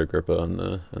 Having Herod Agrippa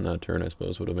on that turn, I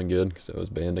suppose, would have been good, because I was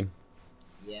banding.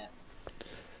 Yeah.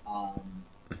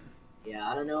 Yeah,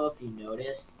 I don't know if you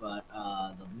noticed, but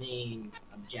the main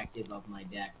objective of my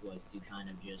deck was to kind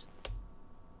of just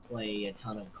play a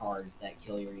ton of cards that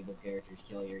kill your evil characters,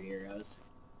 kill your heroes.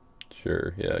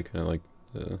 Sure, yeah, kind of like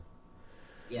the...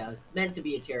 Yeah, it was meant to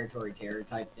be a territory terror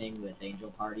type thing with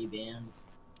Angel Party bans.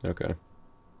 Okay.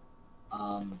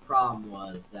 The problem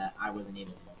was that I wasn't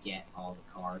able to get all the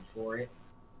cards for it.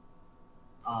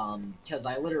 Because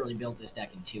I literally built this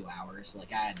deck in 2 hours.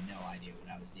 Like, I had no idea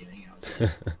what I was doing. I was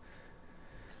like,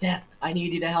 Seth, I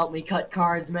need you to help me cut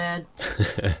cards, man.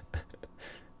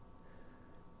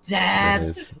 Seth!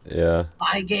 Nice. Yeah.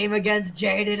 My game against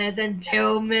Jaden is in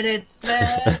 2 minutes,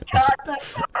 man! Cut the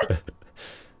card!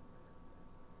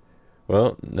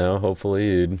 Well, now hopefully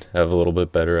you'd have a little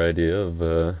bit better idea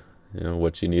of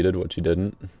what you needed, what you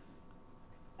didn't.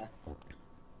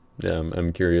 Yeah,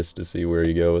 I'm curious to see where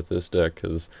you go with this deck,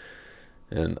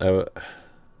 and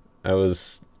I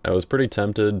was pretty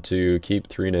tempted to keep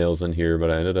 3 nails in here,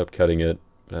 but I ended up cutting it.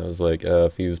 But I was like,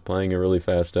 if he's playing a really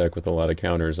fast deck with a lot of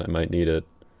counters, I might need it.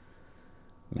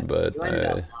 But you ended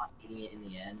up not needing it in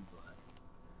the end, but...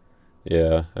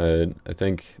 Yeah, I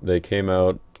think they came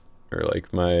out, or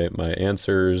like my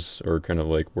answers or kind of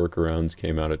like workarounds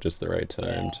came out at just the right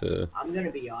time to... I'm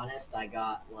gonna be honest, I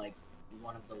got like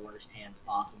one of the worst hands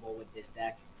possible with this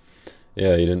deck.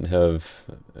 Yeah, you didn't have,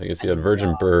 I guess you had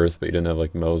Virgin Birth, but you didn't have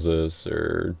like Moses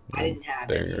or Bearing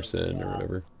Our Sin or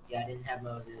whatever. Yeah, I didn't have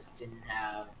Moses, didn't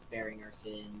have Bearing Our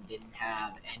Sin, didn't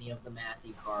have any of the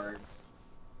Matthew cards.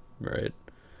 Right.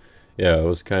 Yeah, it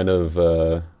was kind of,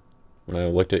 when I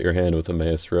looked at your hand with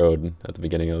Emmaus Road at the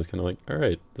beginning, I was kind of like,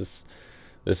 alright, this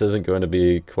isn't going to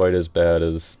be quite as bad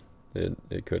as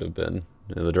it could have been.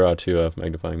 The draw 2 off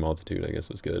Magnifying Multitude, I guess,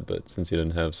 was good, but since you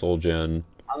didn't have Soul Gen,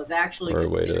 I was actually or a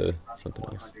way considering to something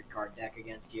running a else. 100 card deck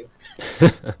against you.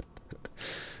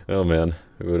 Oh man,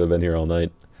 we would have been here all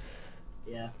night.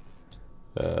 Yeah.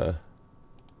 Yeah,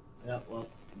 well,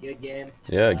 good game.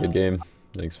 Yeah, good game.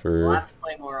 Thanks for... We'll have to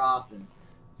play more often.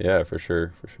 Yeah, for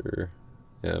sure, for sure.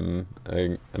 Yeah,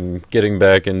 I'm getting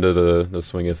back into the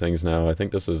swing of things now. I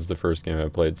think this is the first game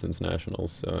I've played since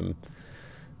Nationals, so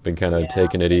been kind of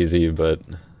taking it easy, but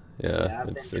Yeah, I've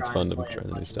been it's trying fun to to play try as the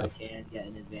new much as I stuff. can, get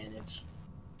an advantage.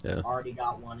 Yeah, Already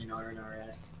got one in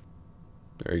RNRS.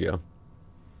 there you go.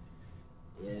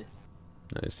 Yeah.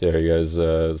 Nice. Yeah, are you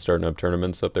guys starting up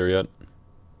tournaments up there yet?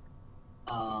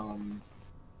 Um,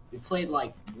 we played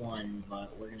like one,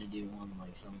 but we're gonna do one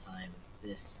like sometime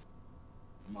this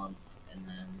month, and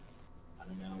then I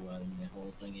don't know when the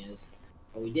whole thing is.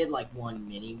 But we did like one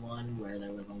mini one where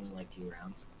there was only like 2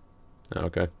 rounds.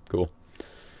 Okay, cool.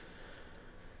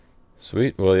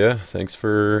 Sweet. Well, yeah. Thanks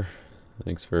for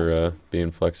Absolutely.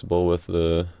 being flexible with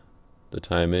the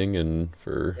timing and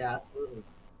for Yeah, absolutely.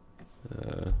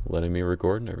 letting me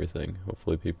record and everything.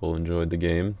 Hopefully, people enjoyed the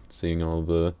game, seeing all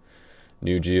the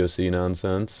new GOC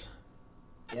nonsense.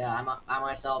 Yeah, I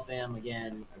myself am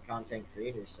again a content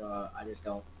creator, so I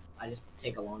just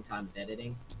take a long time with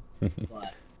editing,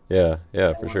 but Yeah,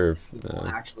 yeah, I for want to sure. get people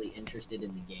actually interested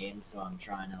in the game, so I'm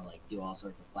trying to like do all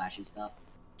sorts of flashy stuff.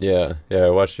 Yeah, yeah. I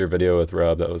watched your video with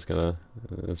Rob. It was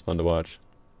fun to watch.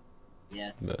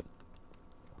 Yeah, But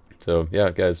so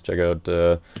yeah, guys, check out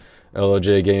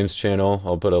LoJGamez channel.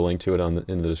 I'll put a link to it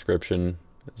in the description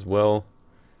as well.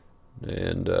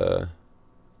 And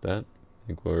I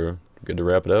think we're good to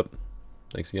wrap it up.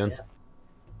 Thanks again. yeah,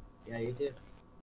 yeah. You too.